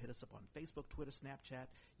 let us know. Hit us up on Facebook, Twitter, Snapchat.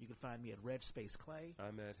 You can find me at Reg Space Clay.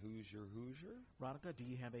 I'm at Hoosier. Radhika, do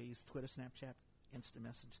you have a Twitter, Snapchat, instant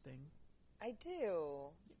message thing? I do,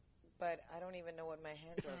 but I don't even know what my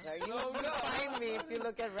handles are. You will find me if you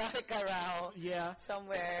look at Radhika Rao.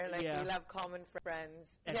 Somewhere. We'll have common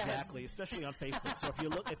friends. Exactly, especially on Facebook. So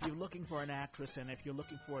if you're looking for an actress, and if you're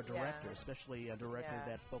looking for a director, especially a director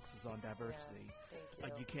that focuses on diversity,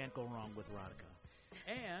 you can't go wrong with Radhika.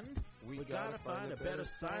 And we gotta find a better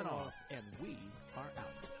sign off, and we are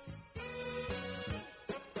out.